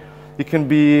repository, it can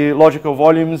be logical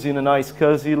volumes in a nice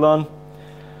SCSI LAN.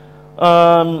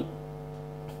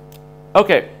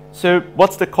 Okay, so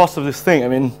what's the cost of this thing? I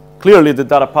mean, clearly the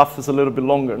data path is a little bit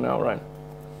longer now, right?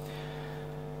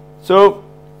 So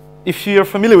if you're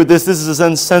familiar with this, this is a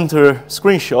Xen Center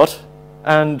screenshot,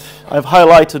 and I've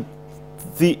highlighted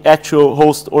the actual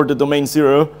host or the domain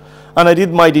 0, and I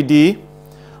did my DD,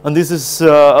 and this is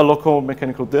a local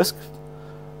mechanical disk.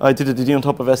 I did a DD on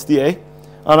top of SDA,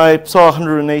 and I saw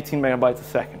 118 megabytes a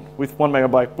second with 1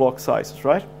 megabyte block sizes,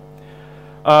 right?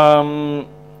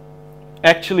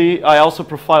 Actually, I also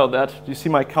profiled that. You see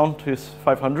my count is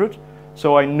 500,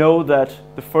 so I know that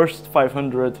the first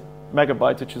 500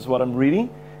 megabytes, which is what I'm reading,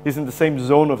 is in the same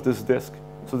zone of this disk.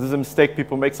 So this is a mistake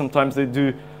people make. Sometimes they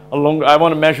do a long, I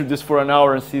want to measure this for an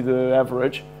hour and see the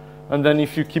average. And then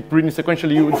if you keep reading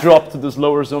sequentially, you would drop to those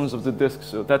lower zones of the disk.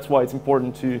 So that's why it's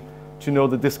important to know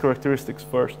the disk characteristics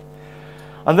first.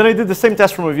 And then I did the same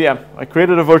test from a VM. I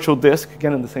created a virtual disk,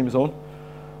 again in the same zone,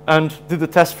 and did the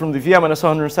test from the VM, and I saw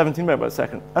 117 megabytes a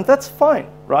second. And that's fine,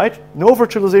 right? No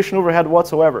virtualization overhead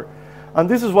whatsoever. And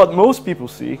this is what most people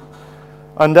see.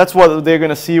 And that's what they're going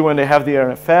to see when they have the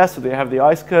RFS, or they have the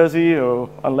iSCSI, or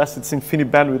unless it's infinite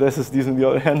bandwidth SSDs on the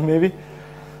other hand, maybe.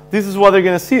 This is what they're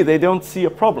going to see. They don't see a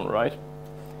problem, right?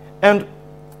 And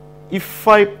if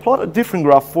I plot a different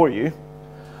graph for you,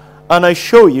 and I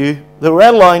show you the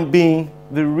red line being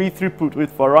the read throughput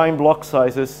with varying block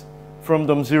sizes from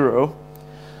DOM0,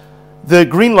 the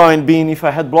green line being if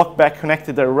I had blockback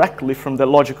connected directly from the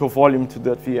logical volume to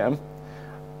that VM,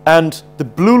 and the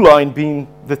blue line being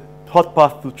the hot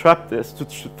path to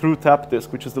through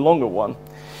tapdisk, which is the longer one,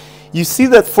 you see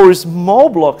that for small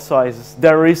block sizes,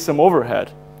 there is some overhead.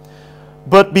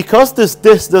 But because this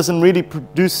disk doesn't really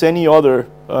produce any other,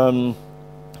 doesn't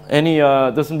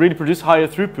really produce higher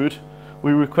throughput,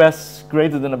 we request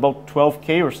greater than about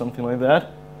 12K or something like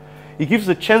that, it gives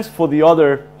a chance for the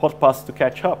other hot paths to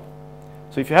catch up.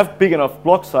 So if you have big enough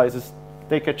block sizes,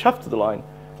 they catch up to the line.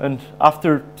 And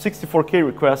after 64K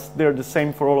requests, they're the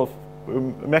same for all of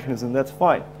mechanism, that's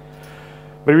fine.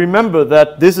 But remember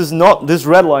that this is not, this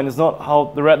red line is not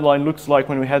how the red line looks like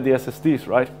when we had the SSDs,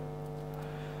 right?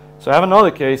 So I have another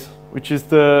case, which is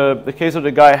the case of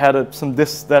the guy had some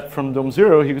disks that from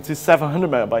DOM0, he could see 700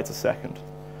 megabytes a second.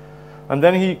 And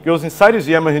then he goes inside his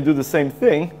VM and he do the same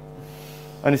thing,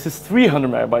 and he sees 300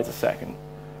 megabytes a second.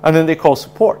 And then they call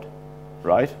support,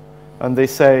 right? And they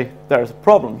say, there's a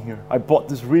problem here. I bought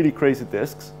these really crazy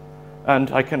disks,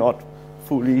 and I cannot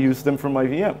fully use them from my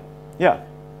VM. Yeah. So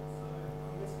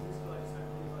I'm guessing this guy is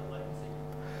actually like latency.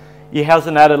 It has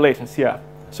an added latency, yeah.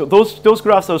 So those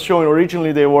graphs I was showing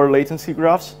originally, they were latency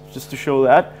graphs, just to show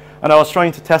that. And I was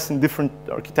trying to test in different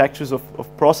architectures of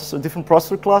processor, different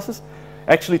processor classes,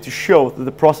 actually to show that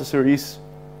the processor is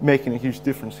making a huge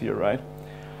difference here, right?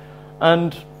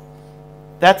 And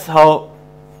that's how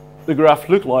the graph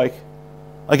looked like.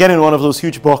 Again, in one of those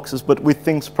huge boxes, but with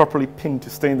things properly pinned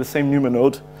to stay in the same NUMA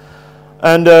node.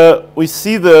 And we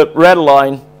see the red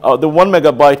line, the 1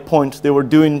 megabyte point, they were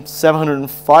doing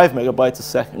 705 megabytes a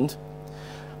second.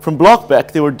 From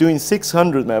blockback, they were doing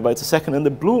 600 megabytes a second, and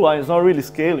the blue line is not really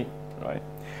scaling, right?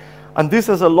 And this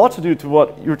has a lot to do to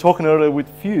what you were talking earlier with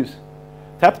Fuse.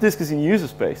 Tap disk is in user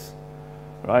space,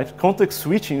 right? Context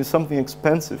switching is something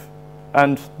expensive,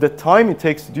 and the time it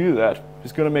takes to do that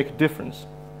is going to make a difference.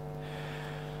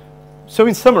 So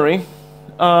in summary,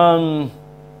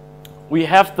 we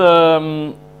have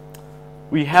the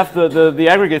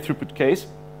aggregate throughput case,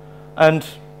 and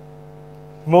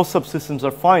most subsystems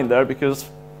are fine there because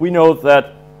we know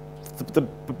that the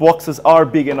boxes are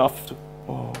big enough to,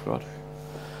 oh God.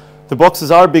 The boxes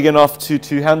are big enough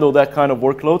to handle that kind of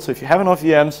workload. So if you have enough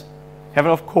VMs, have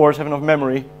enough cores, have enough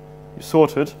memory, you're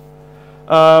sorted.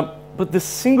 But the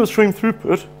single stream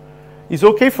throughput is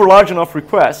okay for large enough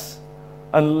requests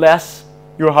unless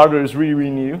your hardware is really, really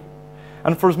new.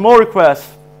 And for small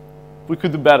requests, we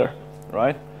could do better,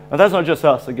 right? And that's not just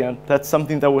us, again. That's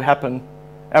something that will happen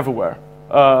everywhere.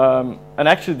 And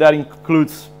actually, that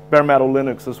includes bare metal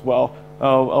Linux as well.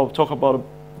 I'll talk about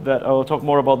that. I'll talk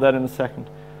more about that in a second.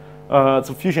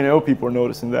 So Fusion AO people are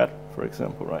noticing that, for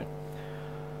example, right?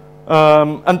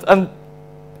 And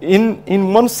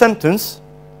in one sentence,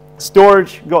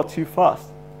 storage got too fast.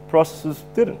 Processors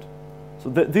didn't. So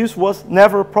this was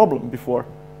never a problem before.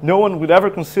 No one would ever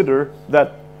consider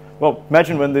that. Well,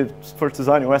 imagine when they first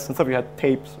designed OS and stuff, you had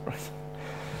tapes, right?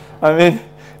 I mean,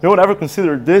 no one ever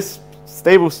considered this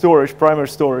stable storage, primary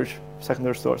storage,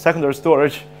 secondary storage. Secondary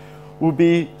storage would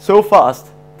be so fast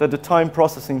that the time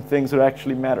processing things would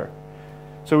actually matter.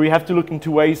 So we have to look into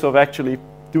ways of actually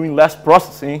doing less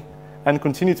processing and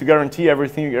continue to guarantee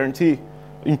everything you guarantee,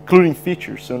 including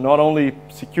features. So not only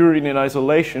security and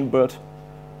isolation, but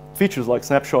features like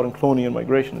snapshot and cloning and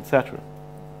migration, etc.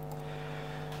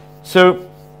 So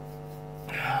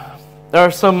there are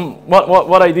some,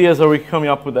 what ideas are we coming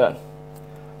up with that?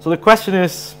 So the question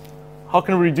is, how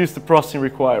can we reduce the processing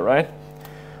required, right?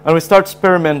 And we start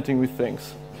experimenting with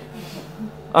things.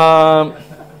 So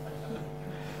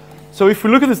if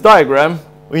we look at this diagram,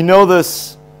 we know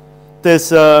this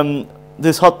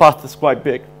hot path is quite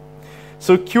big.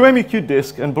 So QEMU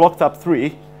disk and BlockTap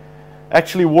 3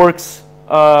 actually works,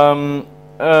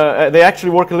 they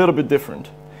actually work a little bit different.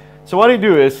 So what they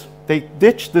do is, they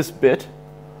ditch this bit,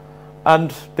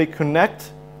 and they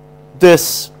connect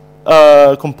this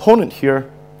component here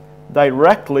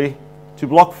directly to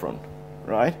BlockFront,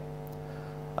 right?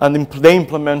 And they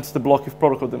implement the BlockIF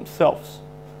protocol themselves.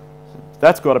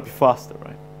 That's got to be faster,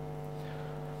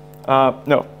 right?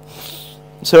 No.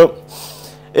 So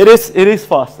it is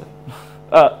faster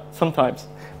sometimes.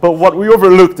 But what we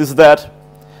overlooked is that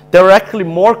there are actually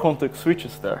more context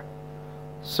switches there.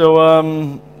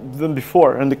 So than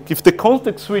before, and if the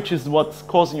context switch is what's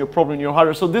causing your problem in your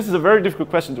hardware, so this is a very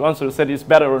difficult question to answer, that it's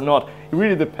better or not. It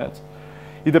really depends.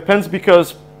 It depends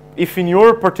because if in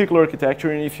your particular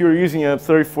architecture, and if you're using a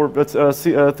 32 or a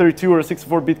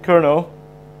 64-bit kernel,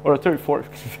 or a 34,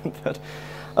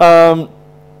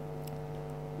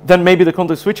 then maybe the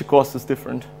context switch cost is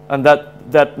different, and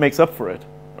that makes up for it,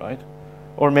 right?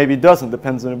 Or maybe it doesn't,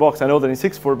 depends on the box. I know that in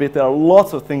 64-bit there are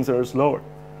lots of things that are slower.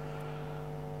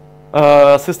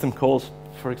 System calls,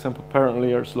 for example,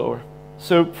 apparently are slower.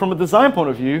 So from a design point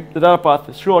of view, the data path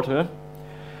is shorter,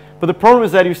 but the problem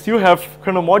is that you still have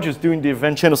kernel modules doing the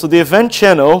event channel. So the event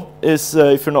channel is,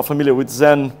 if you're not familiar with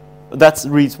Xen, that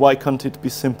reads why can't it be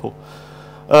simple.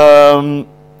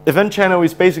 Event channel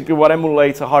is basically what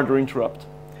emulates a hardware interrupt.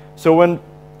 So when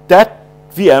that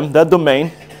VM, that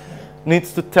domain,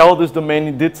 needs to tell this domain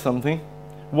it did something,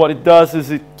 what it does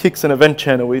is it kicks an event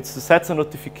channel. It sets a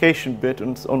notification bit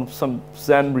on some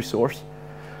Xen resource,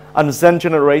 and Xen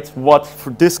generates what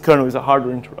for this kernel is a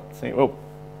hardware interrupt, saying, oh,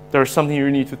 there's something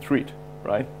you need to treat,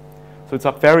 right? So it's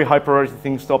a very high priority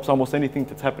thing, stops almost anything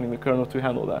that's happening in the kernel to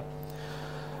handle that.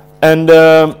 And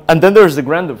then there's the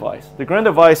grant device. The grant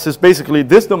device is basically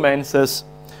this domain says,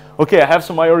 okay, I have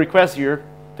some IO requests here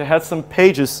that had some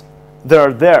pages that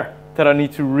are there that I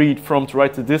need to read from to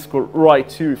write to disk or write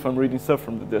to if I'm reading stuff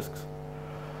from the disks.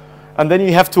 And then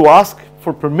you have to ask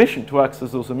for permission to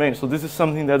access those domains. So this is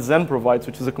something that Xen provides,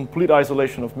 which is a complete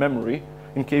isolation of memory.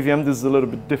 In KVM, this is a little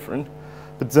bit different.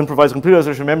 but Xen provides complete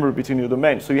isolation memory between your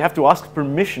domains. So you have to ask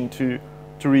permission to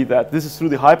read that. This is through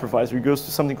the hypervisor. It goes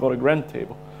to something called a grant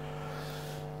table.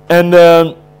 And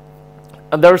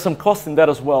there is some cost in that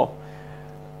as well.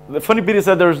 The funny bit is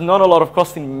that there's not a lot of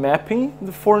cost in mapping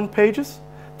the foreign pages.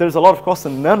 There's a lot of cost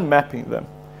in non-mapping them.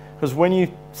 Because when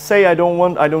you say I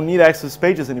don't need access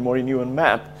pages anymore in you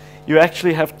unmap, you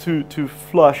actually have to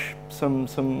flush some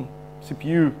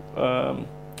CPU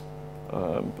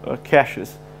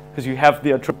caches, because you have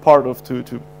the part of to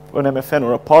an MFN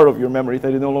or a part of your memory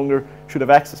that you no longer should have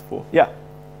access for. Yeah. Have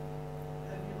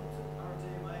you looked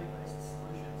at RDMA-based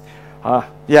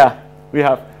solutions? Yeah, we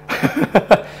have.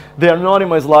 They are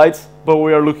anonymized lights, but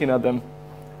we are looking at them.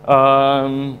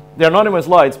 They're anonymized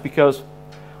lights because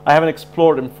I haven't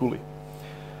explored them fully.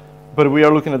 But we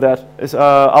are looking at that. It's,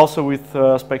 also with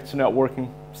respect to networking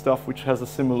stuff, which has a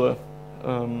similar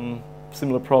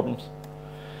problems.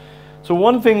 So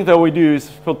one thing that we do is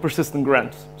called persistent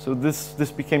grants. So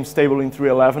this became stable in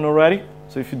 3.11 already.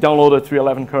 So if you download a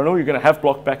 3.11 kernel, you're going to have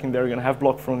block back in there, you're going to have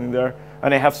block front in there,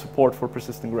 and they have support for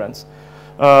persistent grants.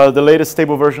 The latest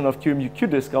stable version of QEMU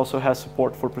QDisk also has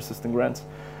support for persistent grants.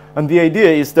 And the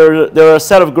idea is there are a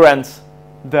set of grants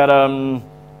that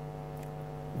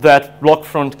that block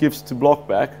front gives to block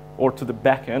back, or to the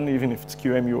back end, even if it's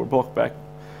QEMU or block back.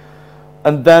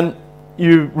 And then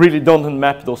you really don't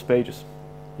unmap those pages.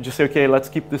 You just say, okay, let's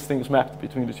keep these things mapped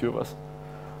between the two of us.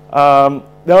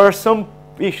 There are some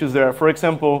issues there. For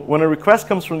example, when a request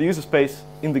comes from the user space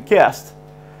in the guest,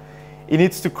 it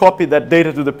needs to copy that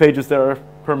data to the pages that are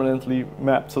permanently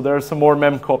mapped. So there's some more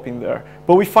mem copying there.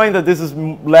 But we find that this is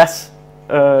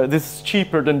this is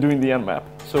cheaper than doing the nmap.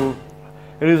 So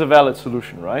it is a valid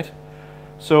solution, right?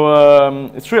 So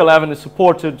it's 3.11 is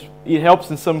supported. It helps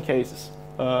in some cases.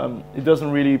 It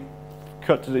doesn't really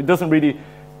it doesn't really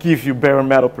give you bare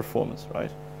metal performance,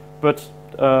 right? But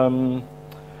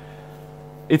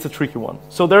it's a tricky one.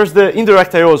 So there's the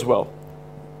indirect I/O as well.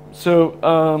 So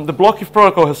the block-if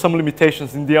protocol has some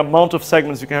limitations in the amount of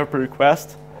segments you can have per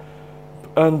request,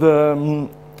 and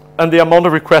the amount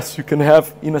of requests you can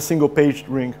have in a single page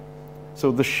ring.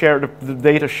 So the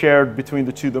data shared between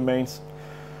the two domains.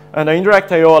 And the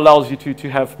indirect I/O allows you to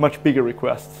have much bigger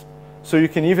requests. So you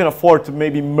can even afford to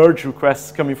maybe merge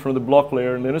requests coming from the block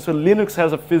layer in Linux. So Linux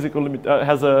has a physical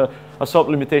has a soft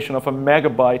limitation of 1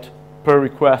 megabyte per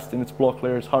request in its block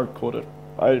layer. It's hard-coded.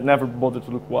 I never bothered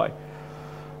to look why.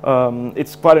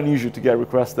 It's quite unusual to get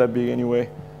requests that big anyway.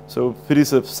 So it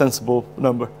is a sensible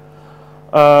number.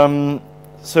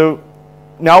 So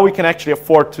now we can actually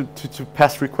afford to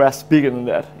pass requests bigger than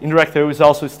that. Indirect I/O is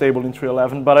also stable in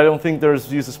 3.11, but I don't think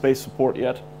there's user space support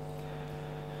yet.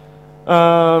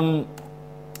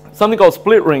 Something called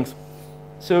split rings.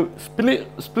 So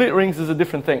split rings is a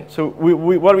different thing. So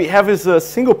what we have is a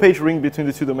single page ring between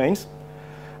the two domains,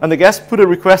 and the guest put a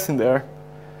request in there,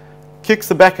 kicks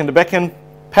the backend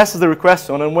passes the request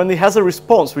on, and when he has a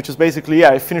response, which is basically, yeah,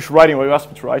 I finished writing what you asked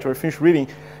me to write, or I finished reading,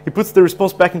 he puts the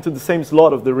response back into the same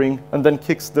slot of the ring, and then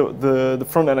kicks the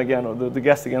front end again, or the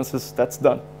guest again, says that's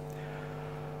done.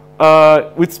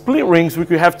 With split rings, we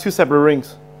could have two separate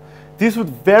rings. This would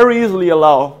very easily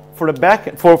allow for the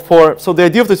backend, so the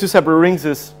idea of the two separate rings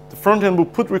is the front end will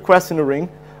put requests in a ring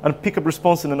and pick up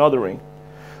response in another ring.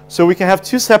 So we can have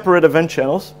two separate event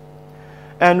channels,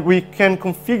 and we can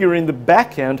configure in the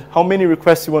backend how many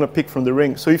requests you want to pick from the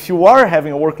ring. So if you are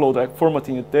having a workload like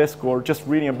formatting a disk or just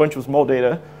reading a bunch of small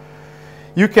data,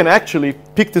 you can actually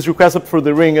pick this request up for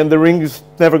the ring, and the ring is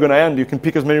never going to end. You can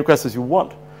pick as many requests as you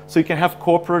want. So you can have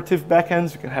cooperative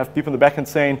backends. You can have people in the backend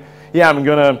saying, yeah, I'm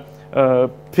going to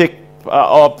pick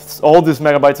up all these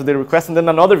megabytes of data requests, and then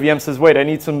another VM says, wait, I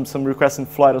need some requests in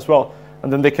flight as well.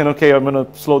 And then they can, okay, I'm going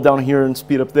to slow down here and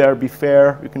speed up there, be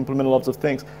fair. You can implement lots of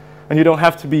things. And you don't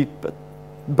have to be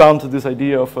bound to this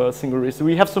idea of a single ring. So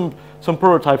we have some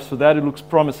prototypes for that. It looks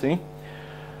promising.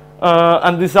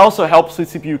 And this also helps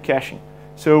with CPU caching.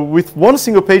 So with one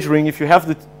single page ring, if you have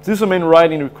this domain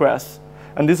writing requests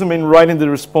and this domain writing the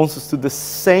responses to the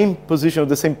same position of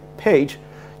the same page,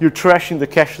 you're trashing the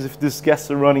caches if these guests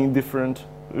are running different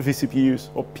vCPUs,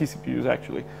 or pCPUs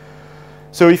actually.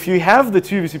 So if you have the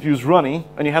two vCPUs running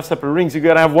and you have separate rings, you're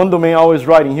going to have one domain always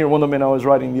writing here, one domain always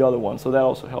writing the other one. So that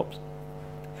also helps.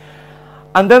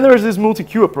 And then there's this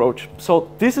multi-queue approach. So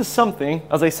this is something,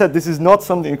 as I said, this is not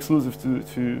something exclusive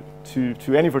to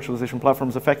any virtualization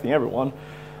platforms affecting everyone.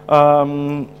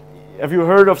 Have you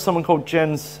heard of someone called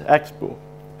Jens Expo?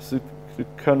 He's the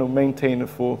kernel maintainer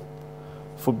for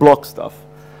block stuff.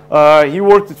 He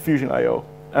worked at Fusion IO.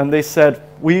 And they said,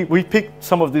 we picked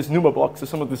some of these NUMA boxes,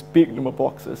 some of these big NUMA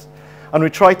boxes, and we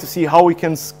tried to see how we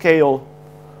can scale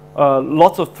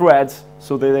lots of threads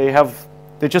so that they have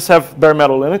They just have bare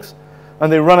metal Linux,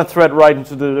 and they run a thread right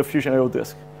into the Fusion IO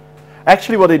disk.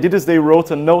 Actually, what they did is they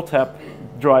wrote a no-tap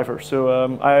driver. So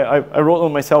I wrote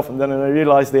one myself, and then I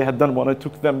realized they had done one. I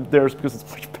took them theirs because it's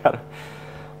much better.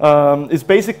 It's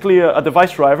basically a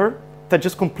device driver that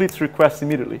just completes requests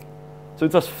immediately. So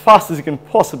it's as fast as you can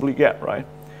possibly get, right?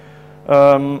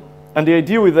 And the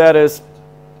idea with that is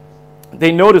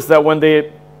they notice that when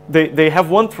they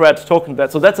have one thread talking to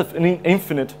that, so that's an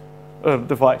infinite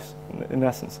device in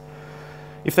essence.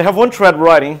 If they have one thread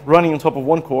running on top of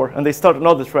one core, and they start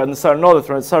another thread, and start another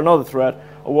thread, start another thread,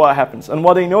 what happens? And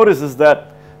what they notice is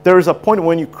that there is a point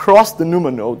when you cross the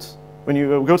NUMA nodes, when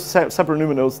you go to separate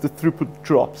NUMA nodes, the throughput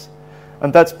drops.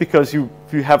 And that's because you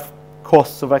have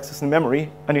costs of accessing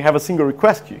memory, and you have a single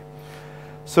request queue.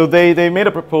 So they made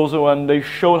a proposal, and they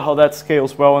showed how that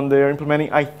scales well, and they're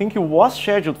implementing. I think it was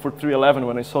scheduled for 3.11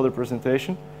 when I saw the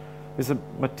presentation. Is it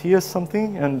Matthias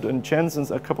something, and Jens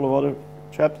and a couple of other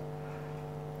chaps?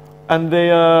 And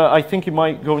I think it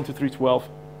might go into 3.12.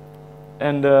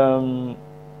 And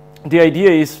the idea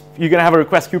is you're going to have a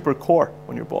request queue per core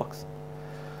on your box.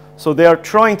 So they are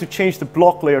trying to change the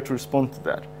block layer to respond to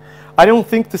that. I don't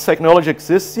think this technology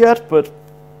exists yet, but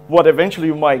what eventually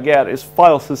you might get is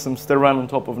file systems that run on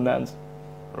top of NANDs,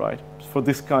 right, for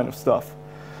this kind of stuff.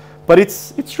 But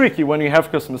it's tricky when you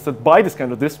have customers that buy this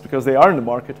kind of disk because they are in the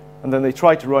market, and then they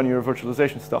try to run your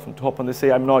virtualization stuff on top, and they say,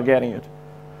 I'm not getting it.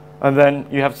 And then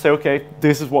you have to say, OK,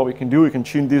 this is what we can do. We can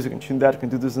tune this, we can tune that, we can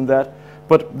do this and that.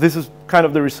 But this is kind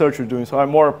of the research you're doing, so I'm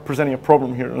more presenting a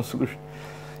problem here than a solution.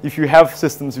 If you have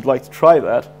systems you'd like to try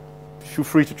that, feel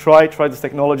free to try this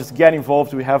technology, just get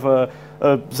involved. We have a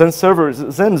XenServer.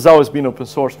 Xen has always been open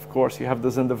source, of course. You have the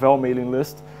Xen Devel mailing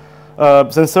list.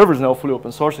 XenServer is now fully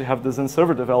open source. You have the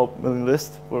XenServer Develop mailing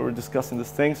list where we're discussing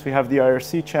these things. We have the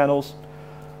IRC channels.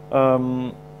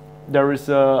 There is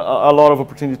a lot of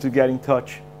opportunity to get in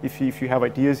touch if you have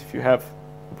ideas, if you have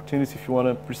opportunities, if you want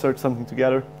to research something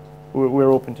together.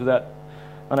 We're open to that.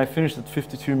 And I finished at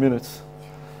 52 minutes.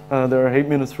 There are 8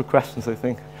 minutes for questions, I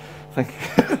think. Thank you.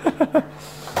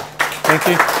 Thank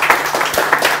you.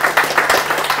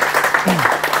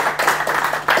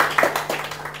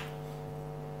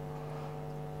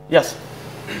 Yes?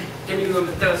 Can you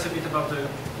tell us a bit about the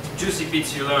juicy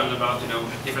bits you learned about,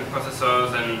 different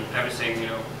processors and everything,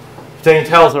 The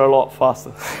Intels are a lot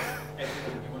faster.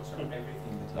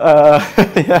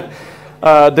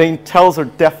 The Intels are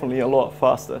definitely a lot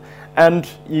faster. And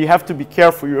you have to be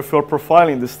careful if you're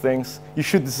profiling these things. You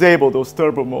should disable those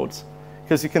turbo modes.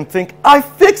 Because you can think, I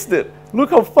fixed it!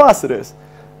 Look how fast it is.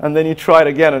 And then you try it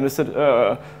again, and it said,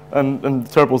 and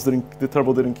the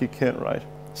turbo didn't kick in, right?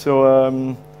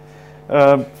 So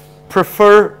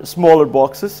prefer smaller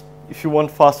boxes if you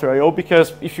want faster I/O,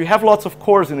 because if you have lots of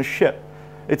cores in a chip,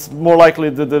 it's more likely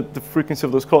that the frequency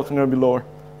of those clocks are going to be lower.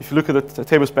 If you look at the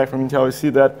table spec from Intel, you see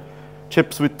that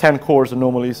chips with 10 cores are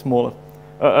normally smaller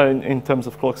in terms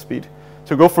of clock speed.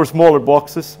 So go for smaller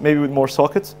boxes, maybe with more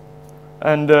sockets,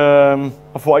 and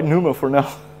avoid NUMA for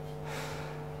now.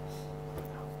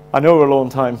 I know we're low on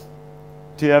time.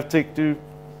 Do you have to do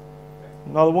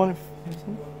another one?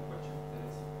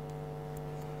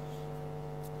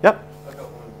 Yep. I got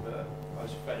one. I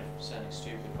was afraid of sounding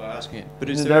stupid by asking it, but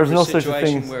is There's there no ever a such a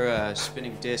situation thing. where a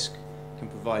spinning disk can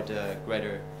provide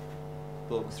greater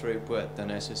bulk throughput than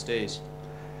SSDs?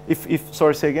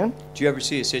 Sorry, say again? Do you ever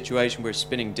see a situation where a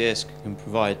spinning disk can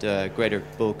provide greater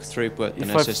bulk throughput than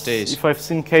SSDs? If I've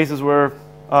seen cases where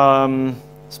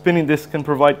spinning disks can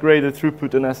provide greater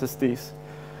throughput than SSDs.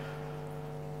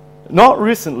 Not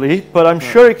recently, but I'm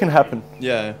sure it can happen.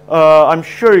 Yeah. I'm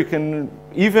sure you can,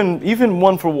 even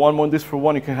one disk for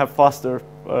one, you can have faster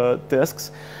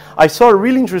disks. I saw a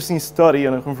really interesting study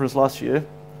in a conference last year,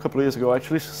 a couple of years ago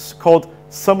actually, it's called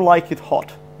Some Like It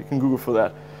Hot. You can Google for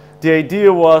that. The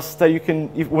idea was that you can,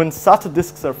 when SATA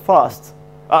disks are fast,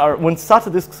 when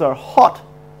SATA disks are hot,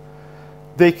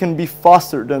 they can be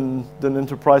faster than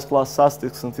enterprise class SAS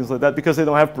disks and things like that because they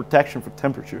don't have protection for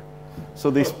temperature.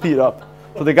 So they speed up.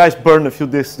 So the guys burned a few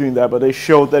disks doing that, but they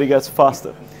showed that it gets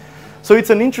faster. So it's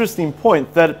an interesting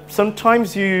point that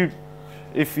sometimes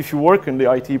if you work in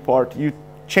the IT part, you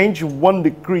change 1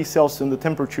 degree Celsius in the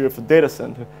temperature of a data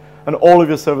center, and all of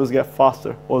your servers get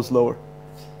faster or slower.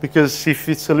 Because if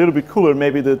it's a little bit cooler,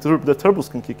 maybe the turbos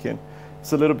can kick in.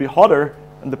 It's a little bit hotter,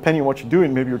 and depending on what you're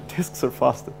doing, maybe your disks are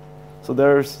faster. So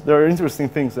there are interesting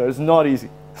things there. It's not easy.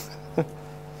 So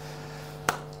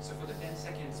for the 10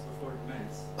 seconds before it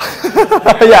melts.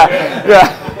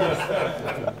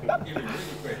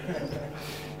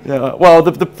 Yeah. Well,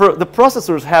 the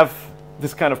processors have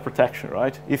this kind of protection,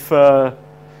 right? If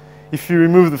you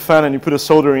remove the fan and you put a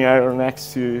soldering iron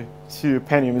next to to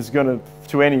Pentium is gonna,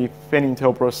 to any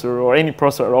Intel processor or any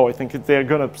processor at all, I think they're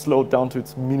gonna slow it down to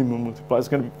its minimum multiplier. It's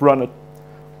gonna run at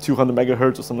 200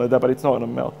 megahertz or something like that, but it's not gonna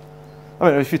melt.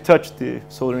 I mean, if you touch the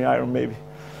soldering iron, maybe.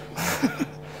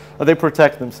 They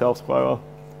protect themselves quite well.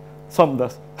 Some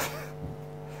does.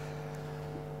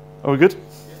 Are we good?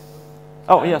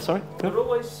 Oh, yeah, sorry. There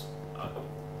always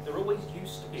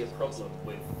used to be a problem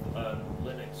with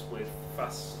Linux with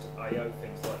fast I/O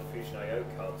things like Fusion I/O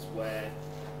cards, where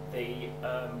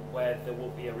there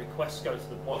will be a request go to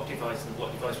the block device, and the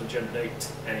block device will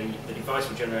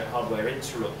generate hardware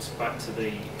interrupts back to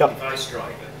the device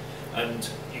driver, and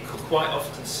you could quite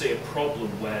often see a problem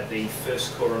where the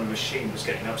first core on a machine was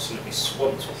getting absolutely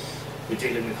swamped with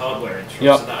dealing with hardware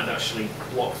interrupts, and that would actually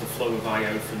block the flow of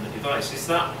I/O from the device. Is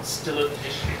that still an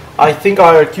issue? I think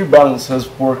IRQ balance has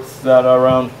worked that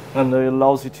around, and it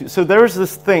allows you to. So there is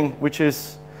this thing which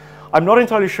is, I'm not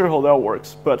entirely sure how that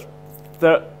works, but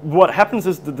what happens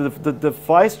is the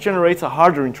device generates a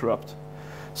hardware interrupt.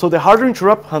 So the hardware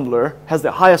interrupt handler has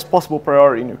the highest possible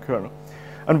priority in your kernel,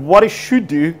 and what it should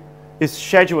do is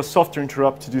schedule a software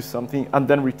interrupt to do something and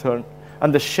then return.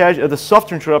 And the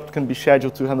software interrupt can be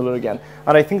scheduled to handle it again.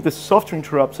 And I think the software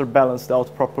interrupts are balanced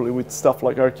out properly with stuff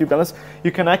like RQ balance.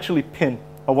 You can actually pin,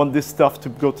 I want this stuff to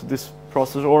go to this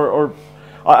processor, or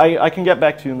I can get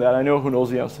back to you on that. I know who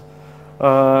knows the answer.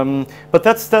 But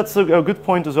that's a good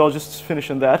point as well, just to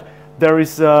finish on that. There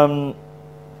is,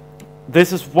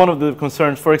 this is one of the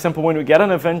concerns. For example, when we get an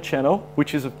event channel,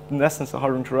 which is in essence a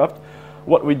hardware interrupt,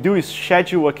 what we do is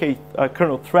schedule a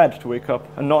kernel thread to wake up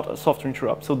and not a software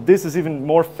interrupt. So this is even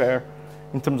more fair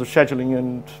in terms of scheduling,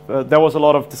 and there was a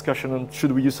lot of discussion on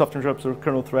should we use software interrupts or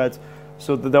kernel threads.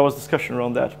 So there was discussion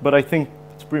around that, but I think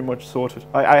it's pretty much sorted.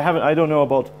 I don't know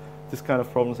about this kind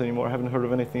of problems anymore. I haven't heard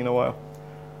of anything in a while.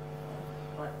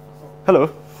 Right. Hello.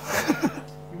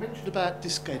 You mentioned about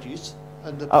disk edges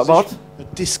and the About? position, the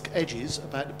disk edges,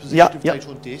 about the position of data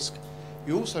on disk.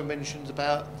 You also mentioned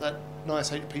about that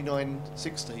nice HP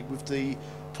 960 with the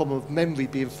problem of memory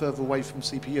being further away from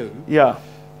CPU. Yeah.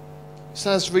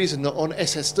 Stands to reason that on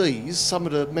SSDs, some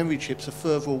of the memory chips are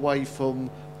further away from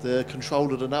the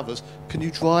controller than others. Can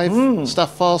you drive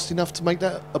stuff fast enough to make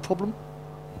that a problem?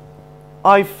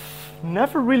 I've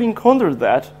never really encountered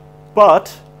that,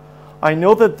 but I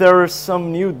know that there are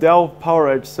some new Dell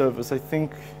PowerEdge servers, I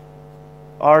think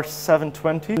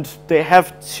R720, and they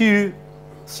have 2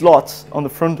 slots on the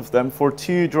front of them for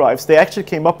 2 drives. They actually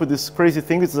came up with this crazy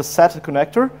thing. It's a SATA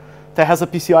connector that has a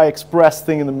PCI Express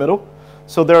thing in the middle.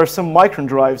 So there are some Micron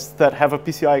drives that have a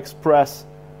PCI Express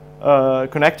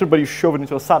connector, but you shove it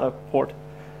into a SATA port.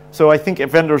 So I think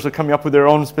vendors are coming up with their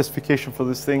own specification for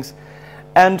these things.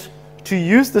 And to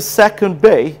use the second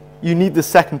bay, you need the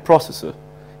second processor.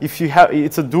 If you have,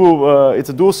 it's a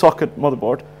dual socket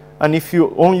motherboard, and if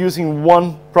you're only using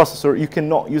one processor, you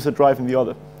cannot use a drive in the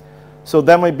other. So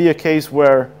that might be a case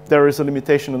where there is a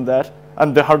limitation on that,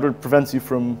 and the hardware prevents you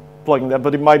from plugging that,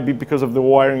 but it might be because of the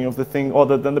wiring of the thing,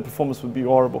 other than the performance would be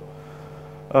horrible.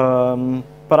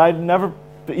 But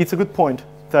it's a good point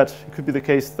that it could be the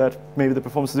case that maybe the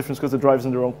performance is different because the drive is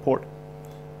in the wrong port.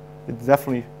 It's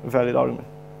definitely a valid argument.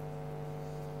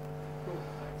 Cool,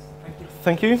 thanks.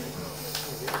 Thank you.